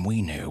Fam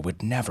we knew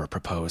would never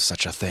propose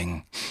such a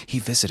thing. He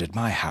visited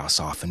my house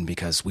often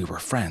because we were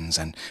friends,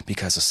 and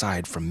because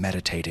aside from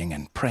meditating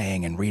and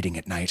praying and reading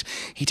at night,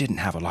 he didn't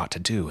have a lot to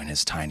do in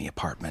his tiny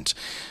apartment.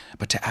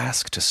 But to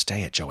ask to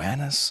stay at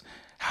Joanna's?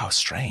 How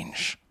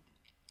strange.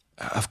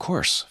 Of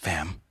course,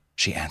 Fam,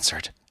 she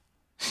answered.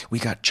 We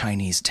got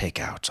Chinese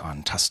takeout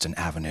on Tustin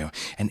Avenue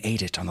and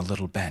ate it on a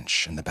little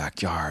bench in the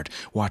backyard,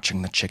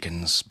 watching the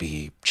chickens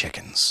be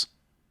chickens.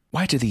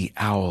 Why do the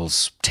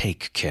owls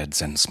take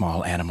kids and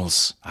small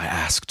animals? I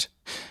asked.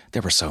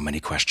 There were so many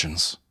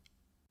questions.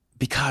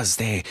 Because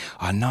they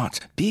are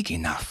not big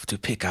enough to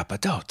pick up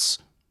adults.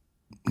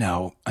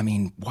 No, I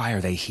mean, why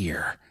are they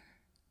here?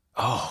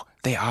 Oh,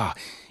 they are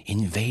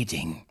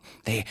invading.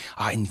 They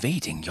are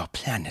invading your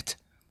planet.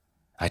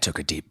 I took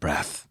a deep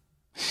breath.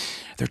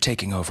 They're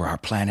taking over our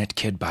planet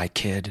kid by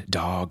kid,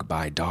 dog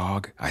by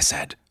dog, I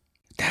said.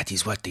 That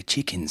is what the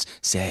chickens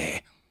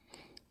say.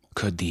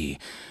 Could the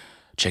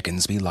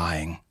chickens be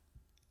lying?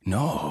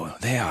 No,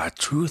 they are a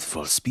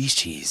truthful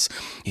species.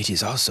 It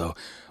is also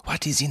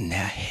what is in their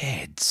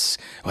heads,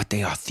 what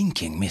they are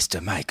thinking,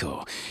 Mr.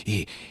 Michael.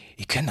 It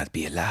cannot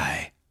be a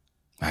lie.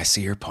 I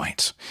see your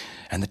point.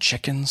 And the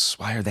chickens,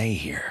 why are they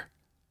here?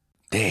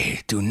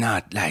 They do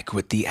not like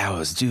what the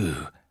owls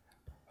do.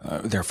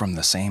 They're from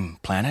the same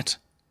planet?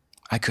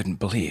 I couldn't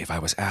believe I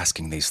was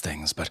asking these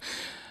things, but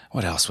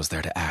what else was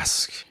there to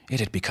ask? It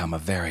had become a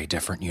very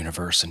different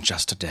universe in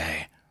just a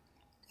day.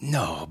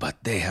 No,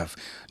 but they have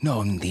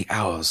known the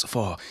owls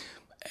for,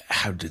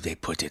 how do they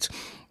put it,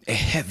 a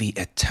heavy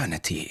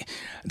eternity.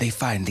 They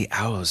find the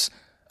owls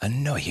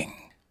annoying.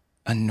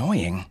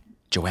 Annoying?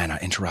 Joanna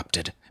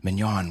interrupted,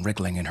 Mignon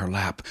wriggling in her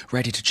lap,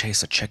 ready to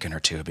chase a chicken or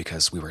two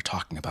because we were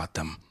talking about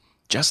them.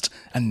 Just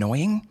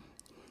annoying?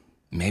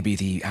 Maybe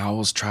the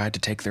owls tried to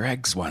take their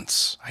eggs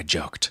once, I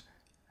joked.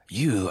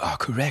 You are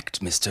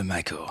correct, Mr.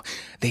 Michael.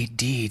 They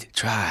did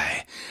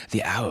try.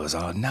 The owls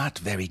are not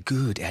very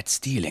good at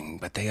stealing,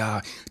 but they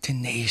are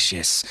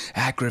tenacious,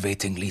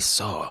 aggravatingly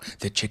so,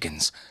 the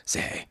chickens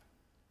say.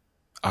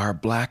 Our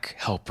black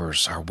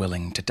helpers are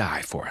willing to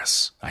die for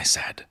us, I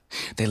said.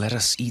 They let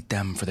us eat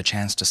them for the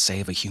chance to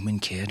save a human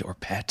kid or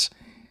pet.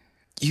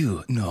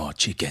 You know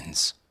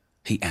chickens,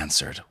 he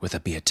answered with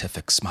a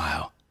beatific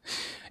smile.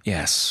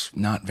 Yes,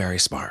 not very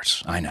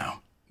smart, I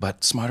know,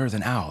 but smarter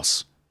than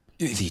owls.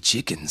 The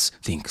chickens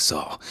think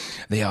so.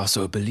 They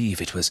also believe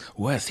it was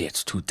worth it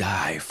to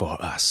die for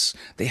us.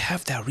 They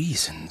have their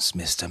reasons,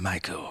 Mr.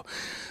 Michael.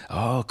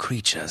 All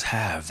creatures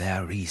have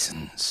their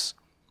reasons.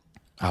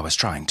 I was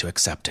trying to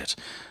accept it,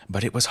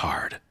 but it was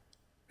hard.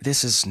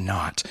 This is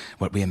not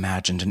what we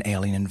imagined an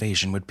alien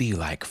invasion would be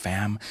like,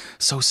 Fam.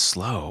 So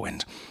slow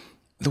and...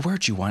 The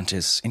word you want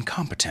is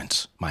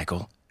incompetent,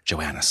 Michael,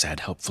 Joanna said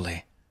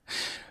helpfully.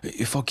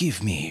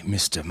 Forgive me,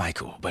 Mr.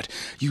 Michael, but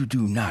you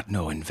do not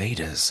know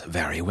invaders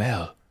very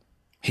well.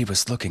 He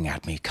was looking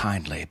at me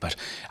kindly, but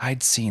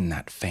I'd seen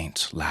that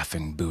faint,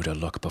 laughing Buddha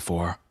look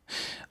before.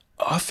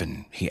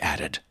 Often, he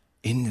added,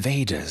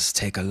 invaders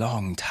take a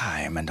long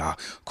time and are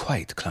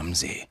quite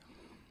clumsy.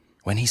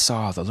 When he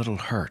saw the little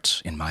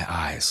hurt in my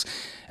eyes,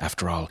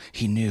 after all,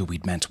 he knew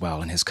we'd meant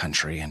well in his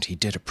country, and he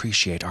did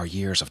appreciate our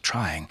years of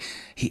trying,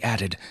 he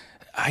added,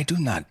 I do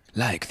not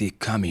like the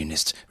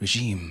communist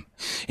regime.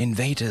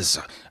 Invaders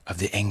of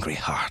the angry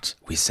heart,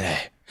 we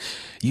say.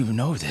 You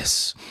know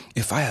this.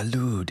 If I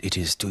allude, it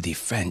is to the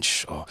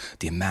French or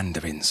the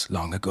Mandarins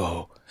long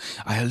ago.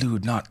 I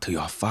allude not to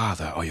your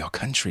father or your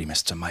country,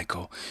 Mr.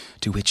 Michael,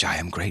 to which I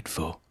am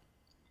grateful.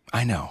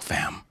 I know,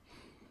 Fam.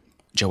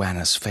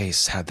 Joanna's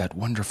face had that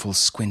wonderful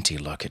squinty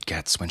look it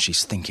gets when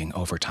she's thinking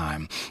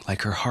overtime,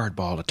 like her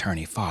hardball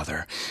attorney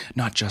father,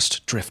 not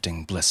just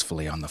drifting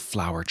blissfully on the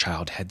flower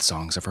child head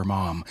songs of her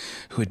mom,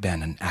 who had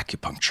been an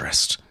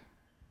acupuncturist.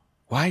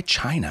 Why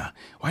China?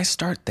 Why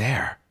start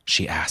there?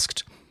 She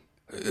asked.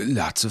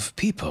 Lots of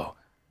people,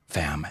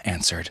 Pham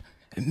answered.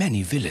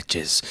 Many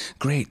villages,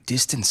 great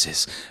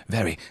distances,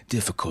 very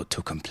difficult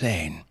to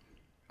complain.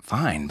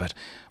 Fine, but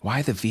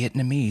why the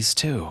Vietnamese,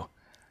 too?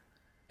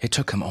 It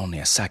took him only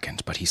a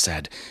second, but he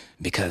said,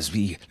 Because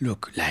we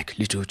look like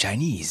little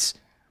Chinese.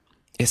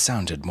 It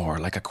sounded more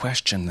like a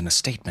question than a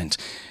statement,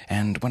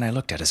 and when I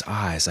looked at his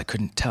eyes, I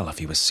couldn't tell if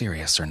he was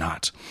serious or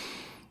not.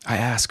 I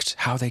asked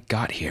how they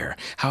got here,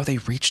 how they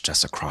reached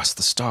us across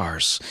the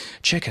stars.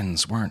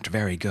 Chickens weren't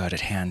very good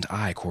at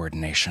hand-eye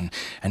coordination,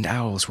 and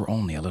owls were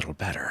only a little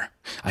better.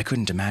 I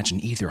couldn't imagine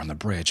either on the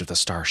bridge of the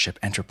Starship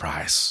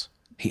Enterprise.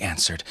 He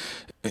answered,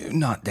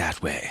 Not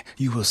that way.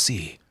 You will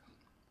see.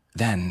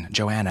 Then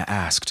Joanna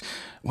asked,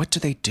 What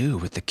do they do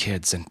with the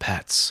kids and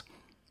pets?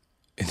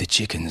 The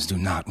chickens do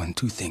not want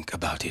to think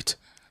about it.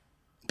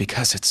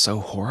 Because it's so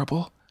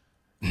horrible?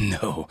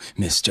 No,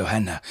 Miss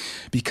Johanna,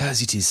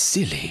 because it is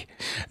silly.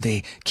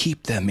 They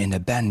keep them in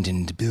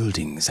abandoned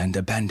buildings and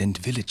abandoned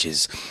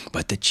villages,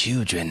 but the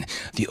children,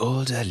 the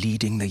older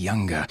leading the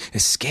younger,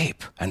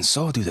 escape, and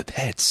so do the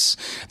pets.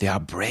 They are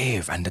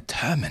brave and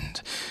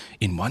determined.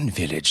 In one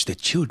village, the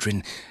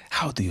children,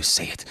 how do you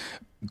say it,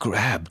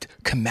 grabbed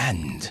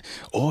command,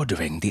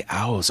 ordering the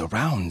owls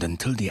around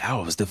until the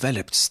owls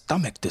developed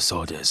stomach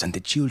disorders and the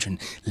children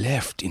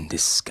left in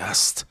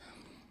disgust.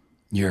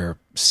 You're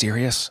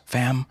serious,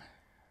 Pham?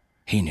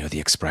 He knew the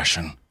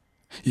expression.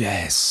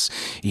 Yes,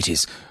 it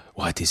is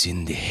what is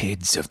in the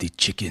heads of the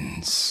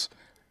chickens.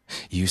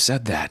 You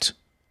said that.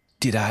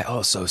 Did I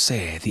also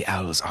say the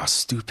owls are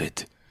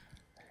stupid?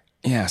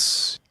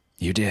 Yes,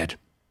 you did.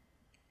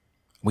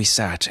 We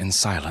sat in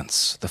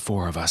silence, the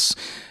four of us,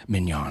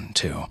 Mignon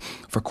too,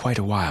 for quite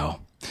a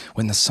while.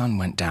 When the sun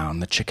went down,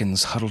 the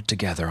chickens huddled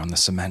together on the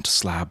cement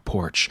slab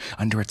porch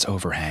under its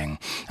overhang,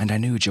 and I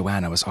knew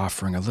Joanna was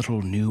offering a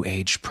little New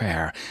Age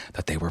prayer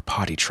that they were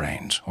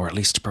potty-trained, or at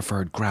least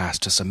preferred grass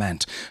to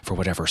cement for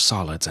whatever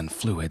solids and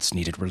fluids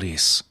needed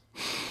release.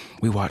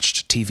 We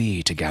watched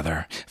TV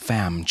together,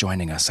 Pham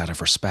joining us out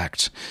of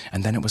respect,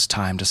 and then it was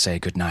time to say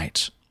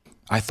goodnight.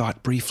 I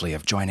thought briefly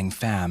of joining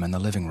Pham in the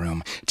living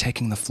room,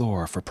 taking the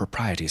floor for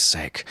propriety's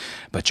sake,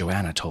 but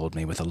Joanna told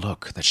me with a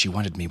look that she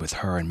wanted me with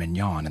her and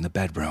Mignon in the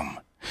bedroom.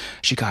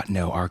 She got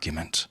no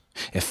argument.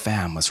 If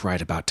Pham was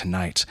right about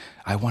tonight,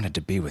 I wanted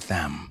to be with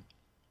them.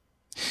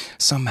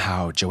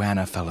 Somehow,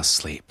 Joanna fell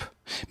asleep.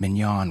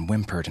 Mignon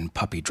whimpered in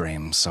puppy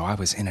dreams, so I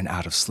was in and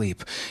out of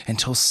sleep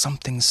until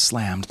something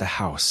slammed the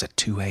house at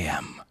 2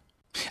 a.m.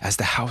 As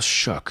the house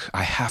shook,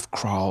 I half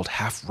crawled,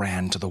 half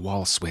ran to the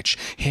wall switch,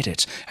 hit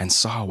it, and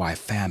saw why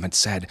Pham had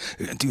said,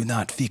 "Do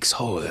not fix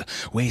hole,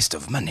 waste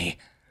of money."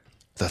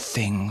 The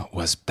thing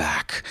was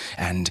back,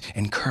 and,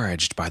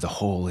 encouraged by the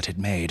hole it had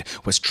made,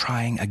 was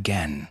trying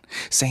again.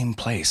 Same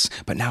place,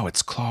 but now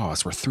its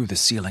claws were through the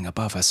ceiling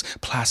above us,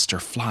 plaster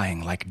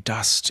flying like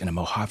dust in a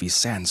Mojave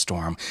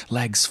sandstorm,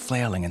 legs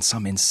flailing in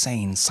some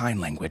insane sign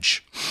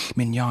language.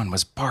 Mignon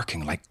was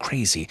barking like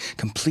crazy,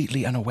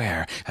 completely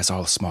unaware, as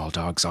all small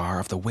dogs are,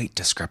 of the weight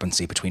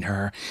discrepancy between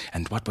her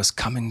and what was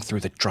coming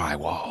through the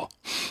drywall.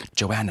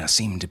 Joanna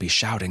seemed to be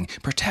shouting,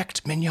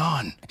 "Protect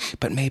Mignon!"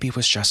 but maybe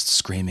was just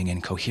screaming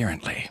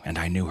incoherently, and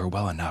I knew her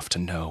well enough to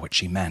know what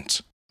she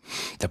meant.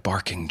 The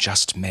barking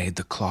just made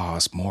the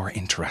claws more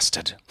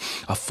interested.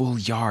 A full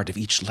yard of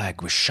each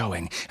leg was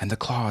showing, and the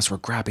claws were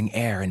grabbing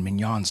air in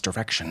Mignon's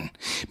direction.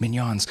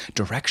 Mignon's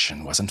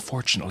direction was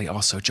unfortunately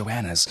also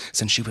Joanna's,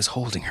 since she was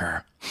holding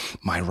her.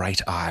 My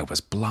right eye was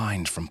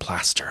blind from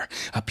plaster.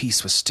 A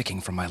piece was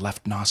sticking from my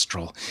left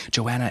nostril.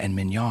 Joanna and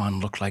Mignon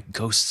looked like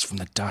ghosts from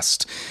the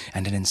dust,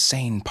 and an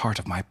insane part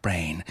of my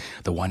brain,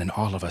 the one in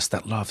all of us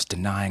that loves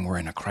denying we're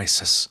in a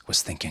crisis,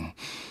 was thinking,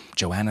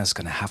 Joanna's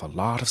going to have a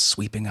lot of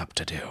sweeping up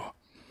to do.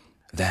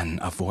 Then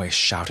a voice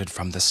shouted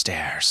from the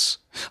stairs,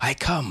 "I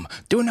come,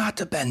 do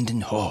not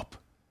abandon hope."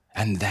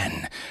 And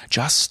then,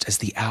 just as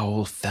the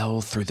owl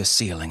fell through the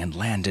ceiling and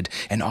landed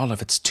in all of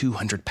its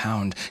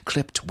 200-pound,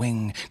 clipped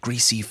wing,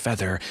 greasy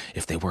feather,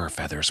 if they were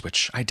feathers,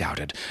 which I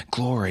doubted,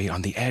 glory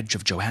on the edge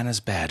of Joanna's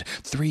bed,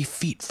 3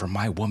 feet from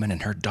my woman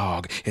and her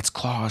dog, its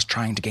claws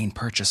trying to gain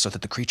purchase so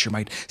that the creature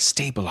might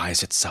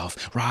stabilize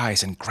itself,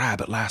 rise and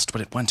grab at last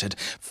what it wanted,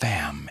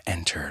 Pham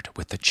entered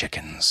with the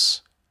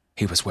chickens.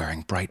 He was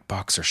wearing bright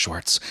boxer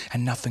shorts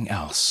and nothing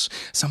else,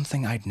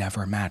 something I'd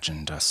never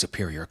imagined a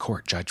superior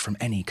court judge from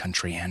any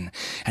country in,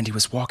 and he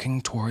was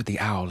walking toward the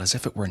owl as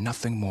if it were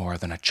nothing more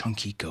than a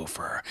chunky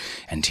gopher,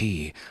 and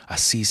he, a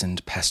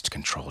seasoned pest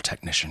control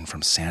technician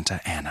from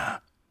Santa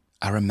Ana.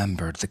 I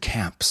remembered the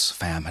camps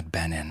Pham had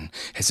been in,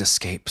 his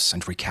escapes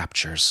and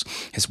recaptures,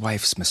 his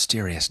wife's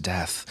mysterious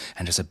death,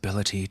 and his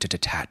ability to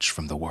detach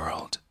from the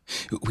world.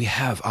 "We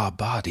have our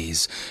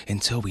bodies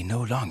until we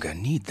no longer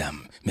need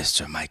them,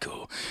 Mr.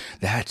 Michael.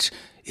 That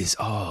is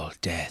all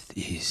death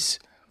is."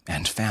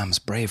 And Pham's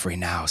bravery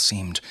now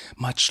seemed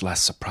much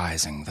less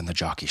surprising than the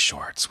jockey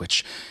shorts,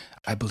 which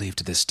I believe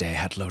to this day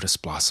had lotus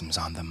blossoms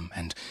on them,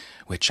 and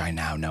which I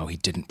now know he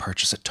didn't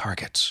purchase at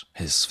Target,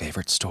 his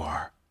favorite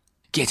store.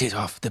 "Get it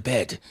off the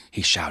bed,"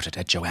 he shouted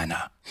at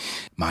Joanna.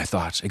 My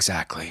thought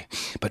exactly,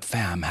 but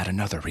Pham had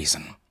another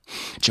reason.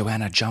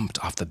 Joanna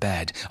jumped off the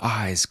bed,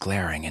 eyes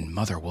glaring in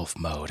mother wolf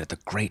mode at the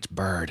great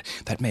bird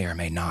that may or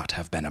may not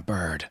have been a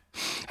bird.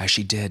 As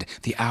she did,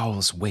 the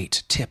owl's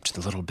weight tipped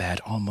the little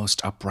bed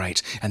almost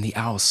upright, and the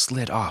owl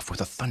slid off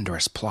with a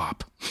thunderous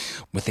plop.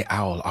 With the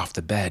owl off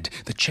the bed,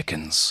 the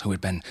chickens, who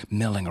had been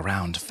milling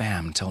around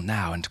Fam till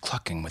now and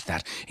clucking with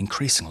that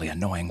increasingly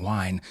annoying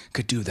whine,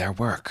 could do their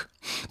work.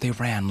 They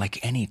ran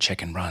like any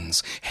chicken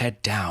runs,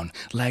 head down,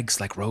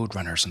 legs like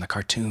roadrunners in the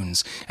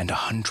cartoons, and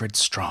 100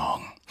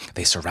 strong.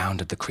 They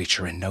surrounded the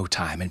creature in no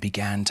time and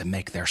began to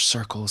make their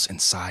circles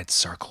inside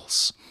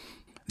circles.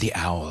 The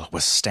owl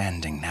was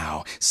standing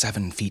now,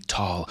 7 feet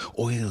tall,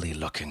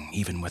 oily-looking,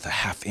 even with a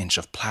half-inch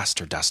of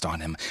plaster dust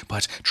on him,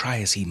 but try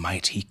as he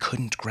might, he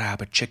couldn't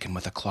grab a chicken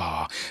with a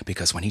claw,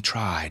 because when he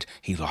tried,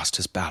 he lost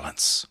his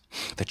balance.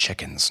 The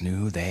chickens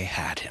knew they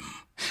had him.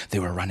 They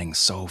were running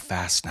so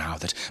fast now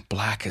that,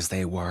 black as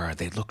they were,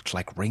 they looked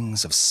like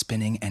rings of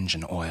spinning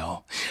engine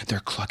oil.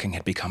 Their clucking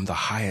had become the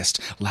highest,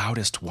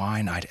 loudest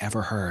whine I'd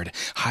ever heard,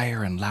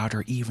 higher and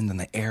louder even than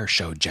the air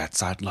show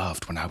jets I'd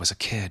loved when I was a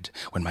kid,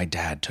 when my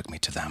dad took me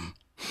to them.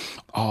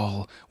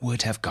 All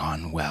would have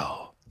gone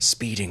well.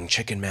 Speeding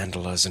chicken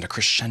mandalas and a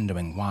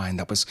crescendoing whine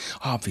that was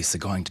obviously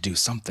going to do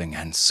something,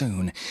 and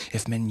soon,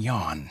 if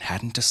Mignon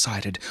hadn't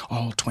decided,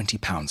 all 20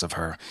 pounds of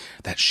her,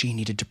 that she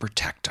needed to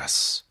protect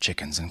us,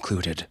 chickens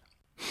included.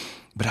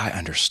 But I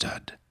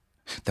understood.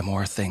 The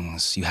more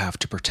things you have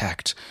to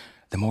protect,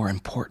 the more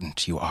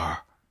important you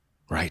are.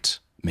 Right,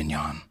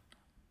 Mignon?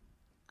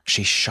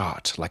 She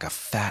shot like a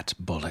fat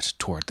bullet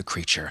toward the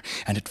creature,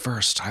 and at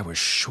first I was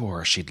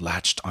sure she'd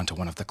latched onto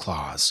one of the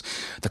claws.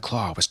 The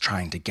claw was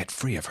trying to get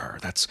free of her,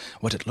 that's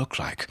what it looked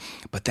like,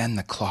 but then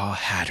the claw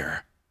had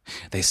her.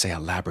 They say a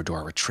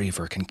Labrador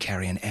retriever can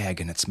carry an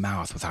egg in its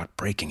mouth without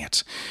breaking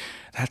it.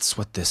 That's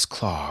what this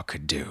claw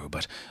could do,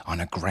 but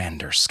on a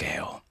grander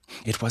scale.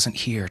 It wasn't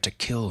here to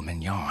kill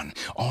Mignon,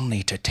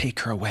 only to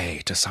take her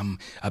away to some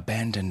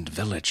abandoned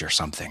village or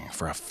something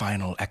for a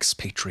final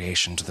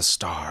expatriation to the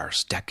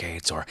stars,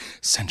 decades or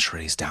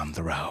centuries down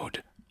the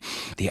road.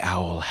 The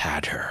owl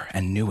had her,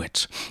 and knew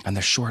it, and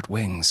the short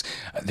wings,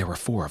 there were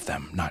 4 of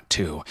them, not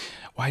 2.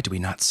 Why do we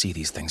not see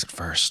these things at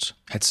first?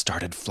 Had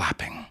started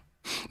flapping.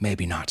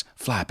 Maybe not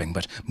flapping,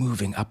 but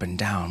moving up and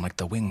down like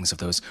the wings of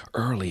those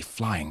early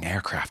flying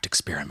aircraft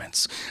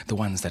experiments, the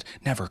ones that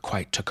never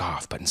quite took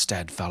off but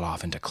instead fell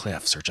off into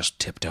cliffs or just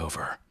tipped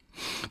over.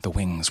 The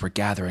wings were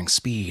gathering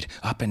speed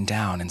up and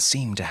down and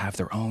seemed to have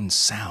their own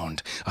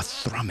sound, a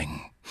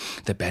thrumming.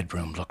 The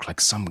bedroom looked like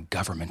some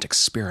government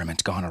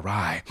experiment gone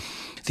awry.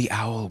 The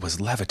owl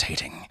was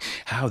levitating.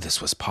 How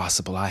this was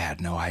possible I had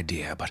no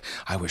idea, but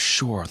I was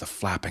sure the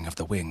flapping of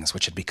the wings,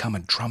 which had become a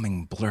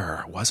drumming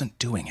blur, wasn't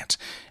doing it,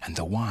 and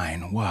the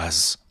whine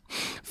was.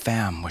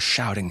 Fam was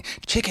shouting,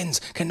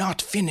 "Chickens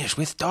cannot finish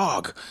with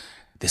dog!"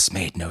 This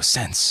made no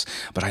sense,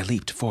 but I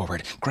leaped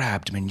forward,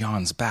 grabbed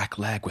Mignon's back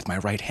leg with my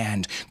right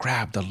hand,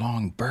 grabbed the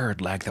long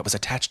bird leg that was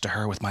attached to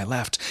her with my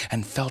left,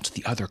 and felt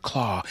the other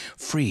claw,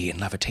 free in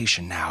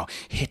levitation now,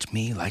 hit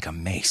me like a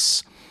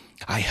mace.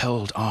 I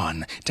held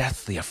on,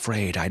 deathly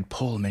afraid I'd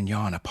pull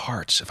Mignon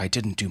apart if I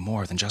didn't do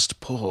more than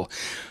just pull,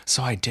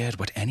 so I did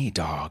what any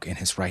dog in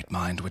his right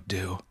mind would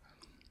do.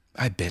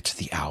 I bit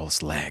the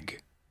owl's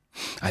leg.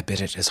 I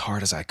bit it as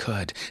hard as I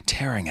could,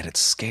 tearing at its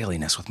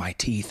scaliness with my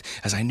teeth,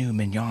 as I knew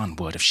Mignon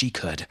would if she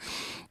could.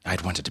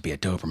 I'd wanted to be a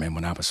Doberman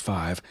when I was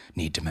 5,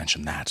 need to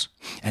mention that.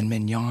 And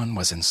Mignon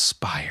was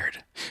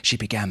inspired. She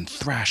began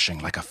thrashing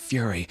like a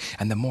fury,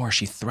 and the more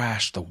she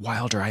thrashed, the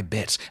wilder I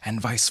bit, and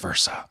vice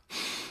versa.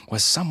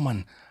 Was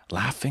someone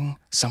laughing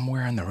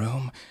somewhere in the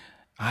room?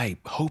 I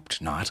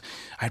hoped not.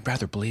 I'd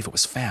rather believe it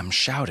was Fam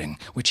shouting,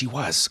 which he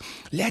was.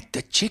 "Let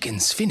the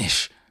chickens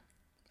finish!"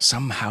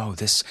 Somehow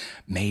this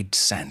made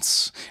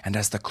sense, and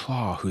as the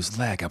claw whose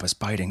leg I was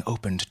biting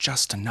opened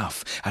just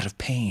enough out of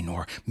pain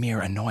or mere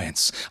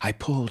annoyance, I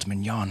pulled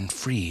Mignon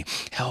free,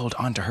 held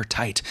onto her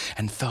tight,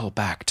 and fell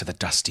back to the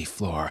dusty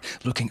floor,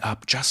 looking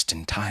up just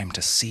in time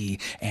to see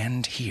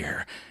and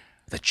hear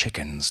the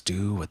chickens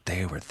do what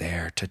they were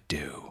there to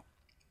do.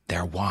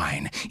 Their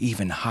whine,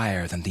 even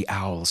higher than the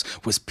owl's,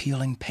 was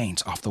peeling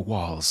paint off the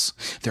walls.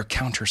 Their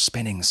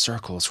counter-spinning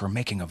circles were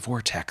making a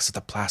vortex of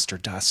the plaster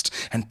dust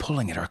and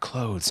pulling at our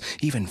clothes,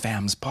 even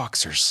Fam's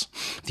boxers.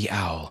 The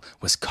owl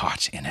was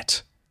caught in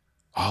it.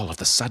 All of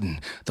a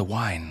sudden, the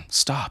whine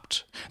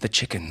stopped. The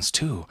chickens,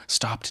 too,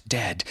 stopped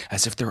dead,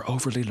 as if their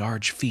overly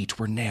large feet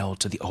were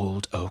nailed to the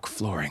old oak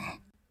flooring.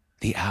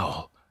 The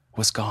owl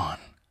was gone.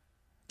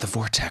 The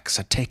vortex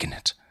had taken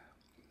it.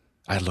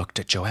 I looked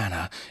at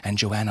Joanna, and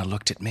Joanna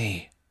looked at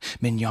me.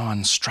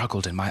 Mignon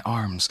struggled in my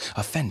arms,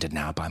 offended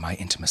now by my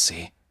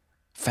intimacy.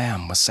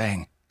 Fam was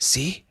saying,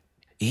 "See?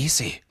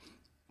 Easy.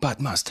 But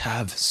must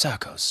have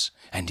circles,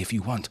 and if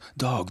you want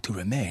dog to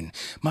remain,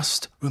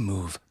 must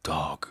remove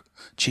dog.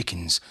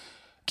 Chickens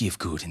give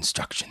good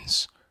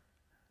instructions."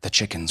 The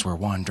chickens were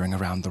wandering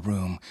around the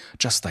room,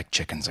 just like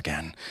chickens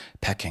again,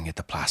 pecking at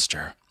the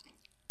plaster.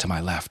 To my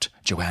left,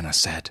 Joanna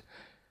said,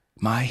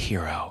 "My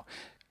hero,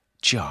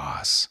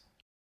 Jaws."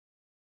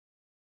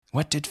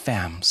 "What did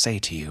Fam say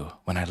to you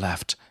when I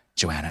left?"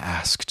 Joanna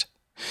asked.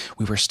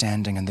 We were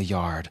standing in the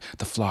yard,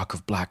 the flock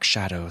of black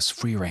shadows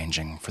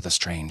free-ranging for the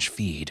strange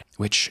feed,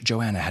 which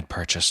Joanna had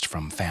purchased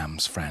from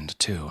Fam's friend,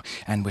 too,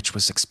 and which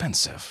was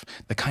expensive,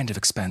 the kind of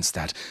expense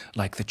that,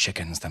 like the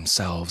chickens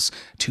themselves,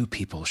 two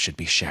people should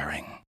be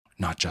sharing,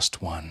 not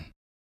just one.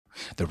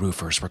 The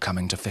roofers were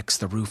coming to fix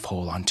the roof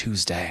hole on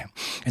Tuesday.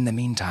 In the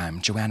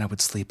meantime, Joanna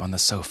would sleep on the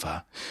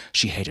sofa.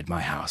 She hated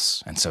my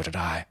house, and so did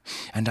I,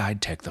 and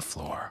I'd take the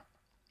floor.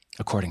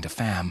 According to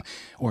Fam,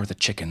 or the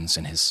chickens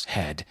in his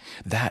head,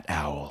 that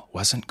owl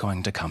wasn't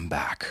going to come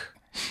back.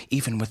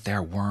 Even with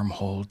their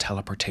wormhole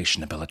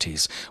teleportation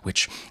abilities,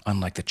 which,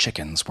 unlike the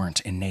chickens, weren't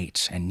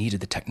innate and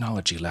needed the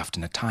technology left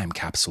in a time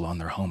capsule on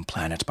their home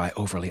planet by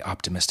overly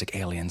optimistic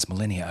aliens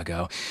millennia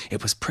ago,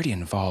 it was pretty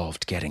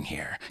involved getting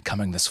here,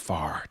 coming this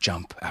far,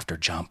 jump after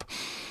jump.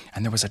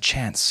 And there was a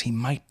chance he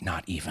might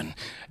not even,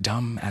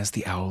 dumb as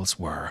the owls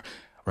were,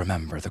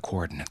 remember the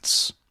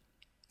coordinates.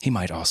 He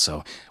might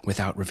also,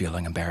 without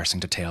revealing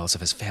embarrassing details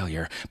of his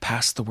failure,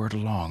 pass the word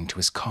along to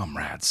his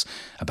comrades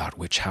about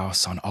which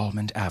house on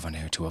Almond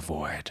Avenue to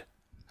avoid.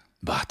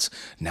 But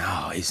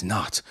now is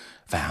not,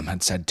 Vam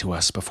had said to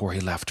us before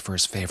he left for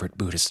his favorite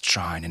Buddhist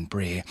shrine in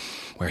Brie,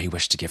 where he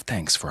wished to give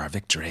thanks for our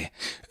victory,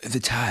 the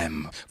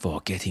time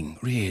for getting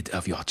rid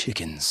of your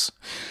chickens.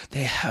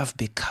 They have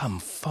become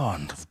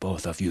fond of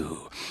both of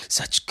you.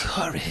 Such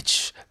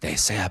courage, they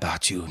say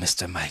about you,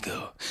 Mr.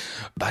 Michael.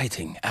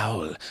 Biting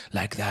owl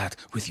like that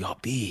with your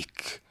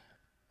beak.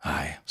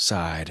 I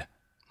sighed.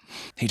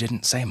 He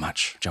didn't say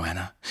much,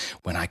 Joanna.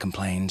 When I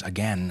complained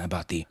again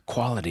about the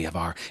quality of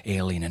our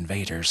alien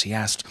invaders, he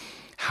asked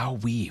how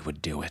we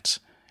would do it.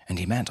 And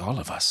he meant all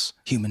of us,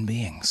 human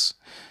beings.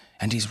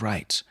 And he's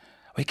right.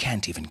 We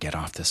can't even get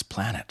off this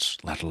planet,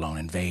 let alone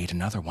invade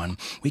another one.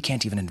 We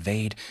can't even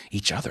invade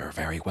each other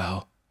very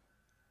well.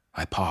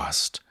 I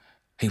paused.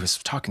 He was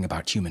talking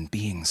about human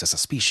beings as a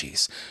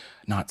species,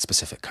 not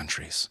specific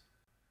countries.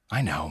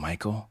 I know,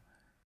 Michael.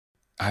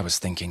 I was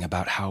thinking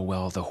about how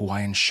well the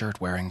Hawaiian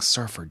shirt-wearing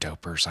surfer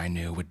dopers I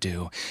knew would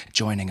do,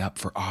 joining up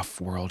for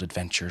off-world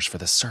adventures for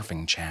the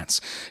surfing chance.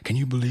 Can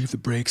you believe the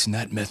breaks in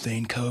that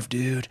methane cove,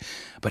 dude?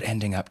 But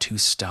ending up too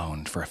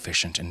stoned for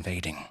efficient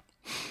invading.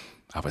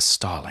 I was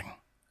stalling.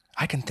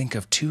 I can think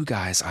of 2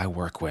 guys I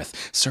work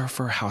with,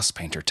 surfer house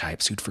painter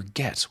types who'd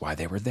forget why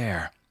they were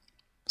there.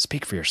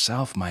 Speak for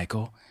yourself,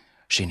 Michael.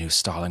 She knew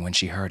stalling when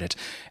she heard it,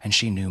 and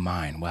she knew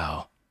mine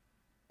well.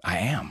 I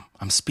am.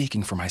 I'm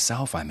speaking for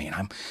myself, I mean.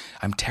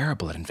 I'm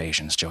terrible at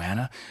invasions,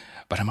 Joanna,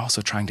 but I'm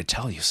also trying to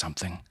tell you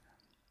something.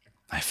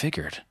 I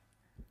figured.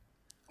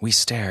 We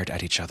stared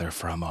at each other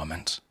for a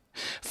moment.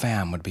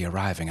 Fam would be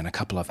arriving in a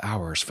couple of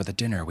hours for the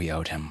dinner we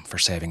owed him for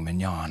saving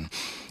Mignon,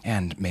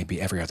 and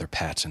maybe every other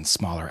pet and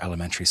smaller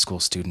elementary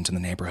school student in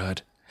the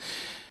neighborhood.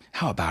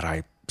 How about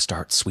I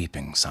start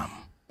sweeping some?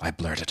 I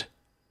blurted.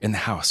 In the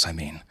house, I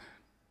mean.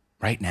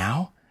 Right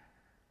now?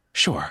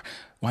 Sure,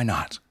 why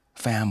not?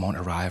 Fam won't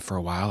arrive for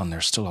a while, and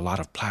there's still a lot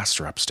of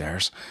plaster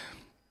upstairs.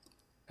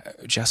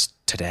 Just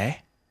today?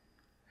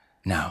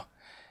 No,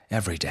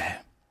 every day.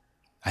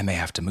 I may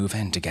have to move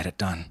in to get it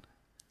done.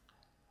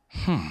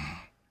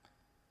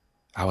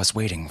 I was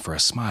waiting for a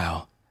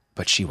smile,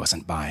 but she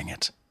wasn't buying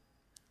it.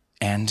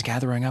 And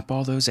gathering up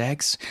all those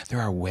eggs?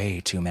 There are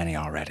way too many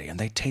already, and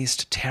they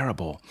taste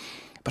terrible,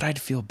 but I'd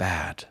feel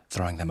bad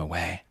throwing them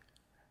away.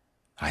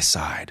 I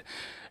sighed.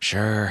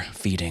 Sure,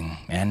 feeding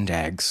and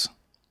eggs.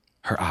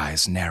 Her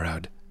eyes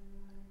narrowed.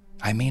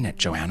 I mean it,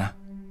 Joanna.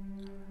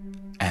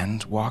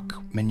 And walk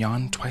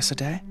Mignon twice a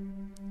day?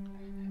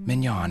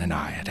 Mignon and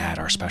I had had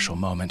our special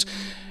moment,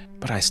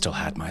 but I still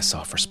had my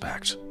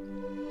self-respect.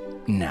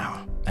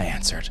 No, I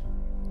answered.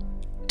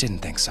 Didn't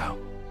think so.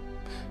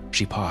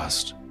 She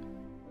paused.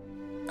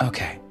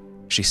 Okay,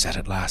 she said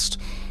at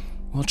last.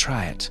 We'll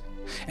try it,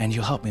 and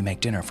you'll help me make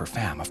dinner for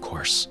Fam, of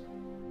course.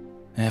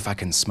 If I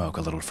can smoke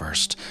a little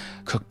first.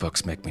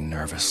 Cookbooks make me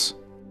nervous.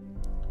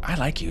 I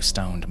like you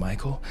stoned,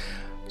 Michael.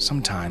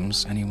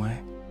 Sometimes, anyway.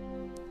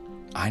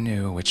 I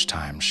knew which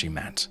time she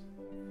meant.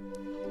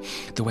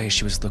 The way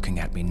she was looking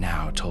at me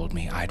now told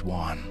me I'd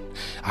won.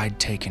 I'd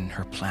taken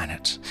her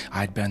planet.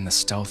 I'd been the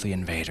stealthy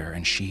invader,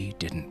 and she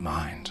didn't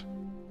mind.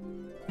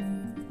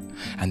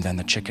 And then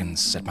the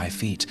chickens at my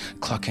feet,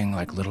 clucking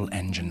like little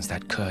engines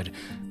that could,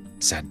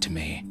 said to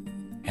me,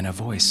 in a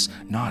voice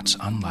not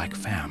unlike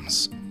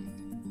Fam's,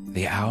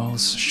 "The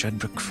owls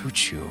should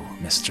recruit you,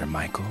 Mr.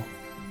 Michael.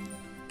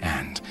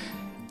 And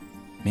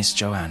Miss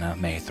Joanna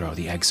may throw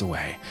the eggs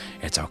away.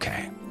 It's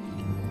okay."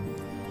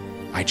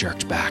 I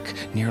jerked back,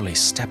 nearly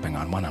stepping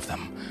on one of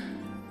them.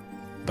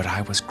 But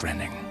I was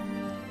grinning.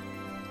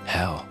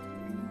 Hell,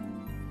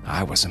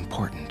 I was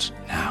important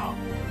now.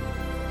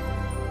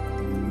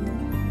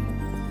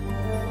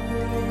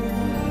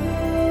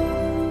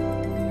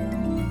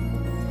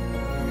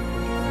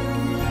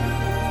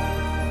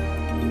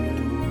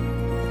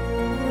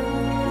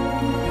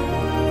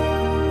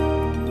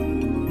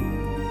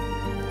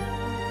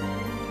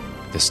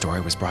 This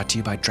story was brought to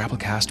you by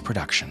Drabblecast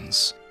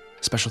Productions.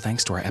 Special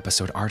thanks to our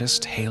episode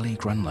artist, Haley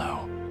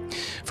Grunlow.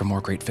 For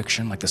more great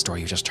fiction like the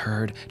story you just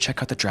heard,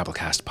 check out the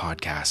Drabblecast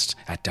podcast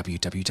at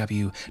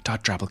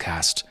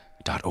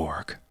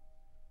www.drabblecast.org.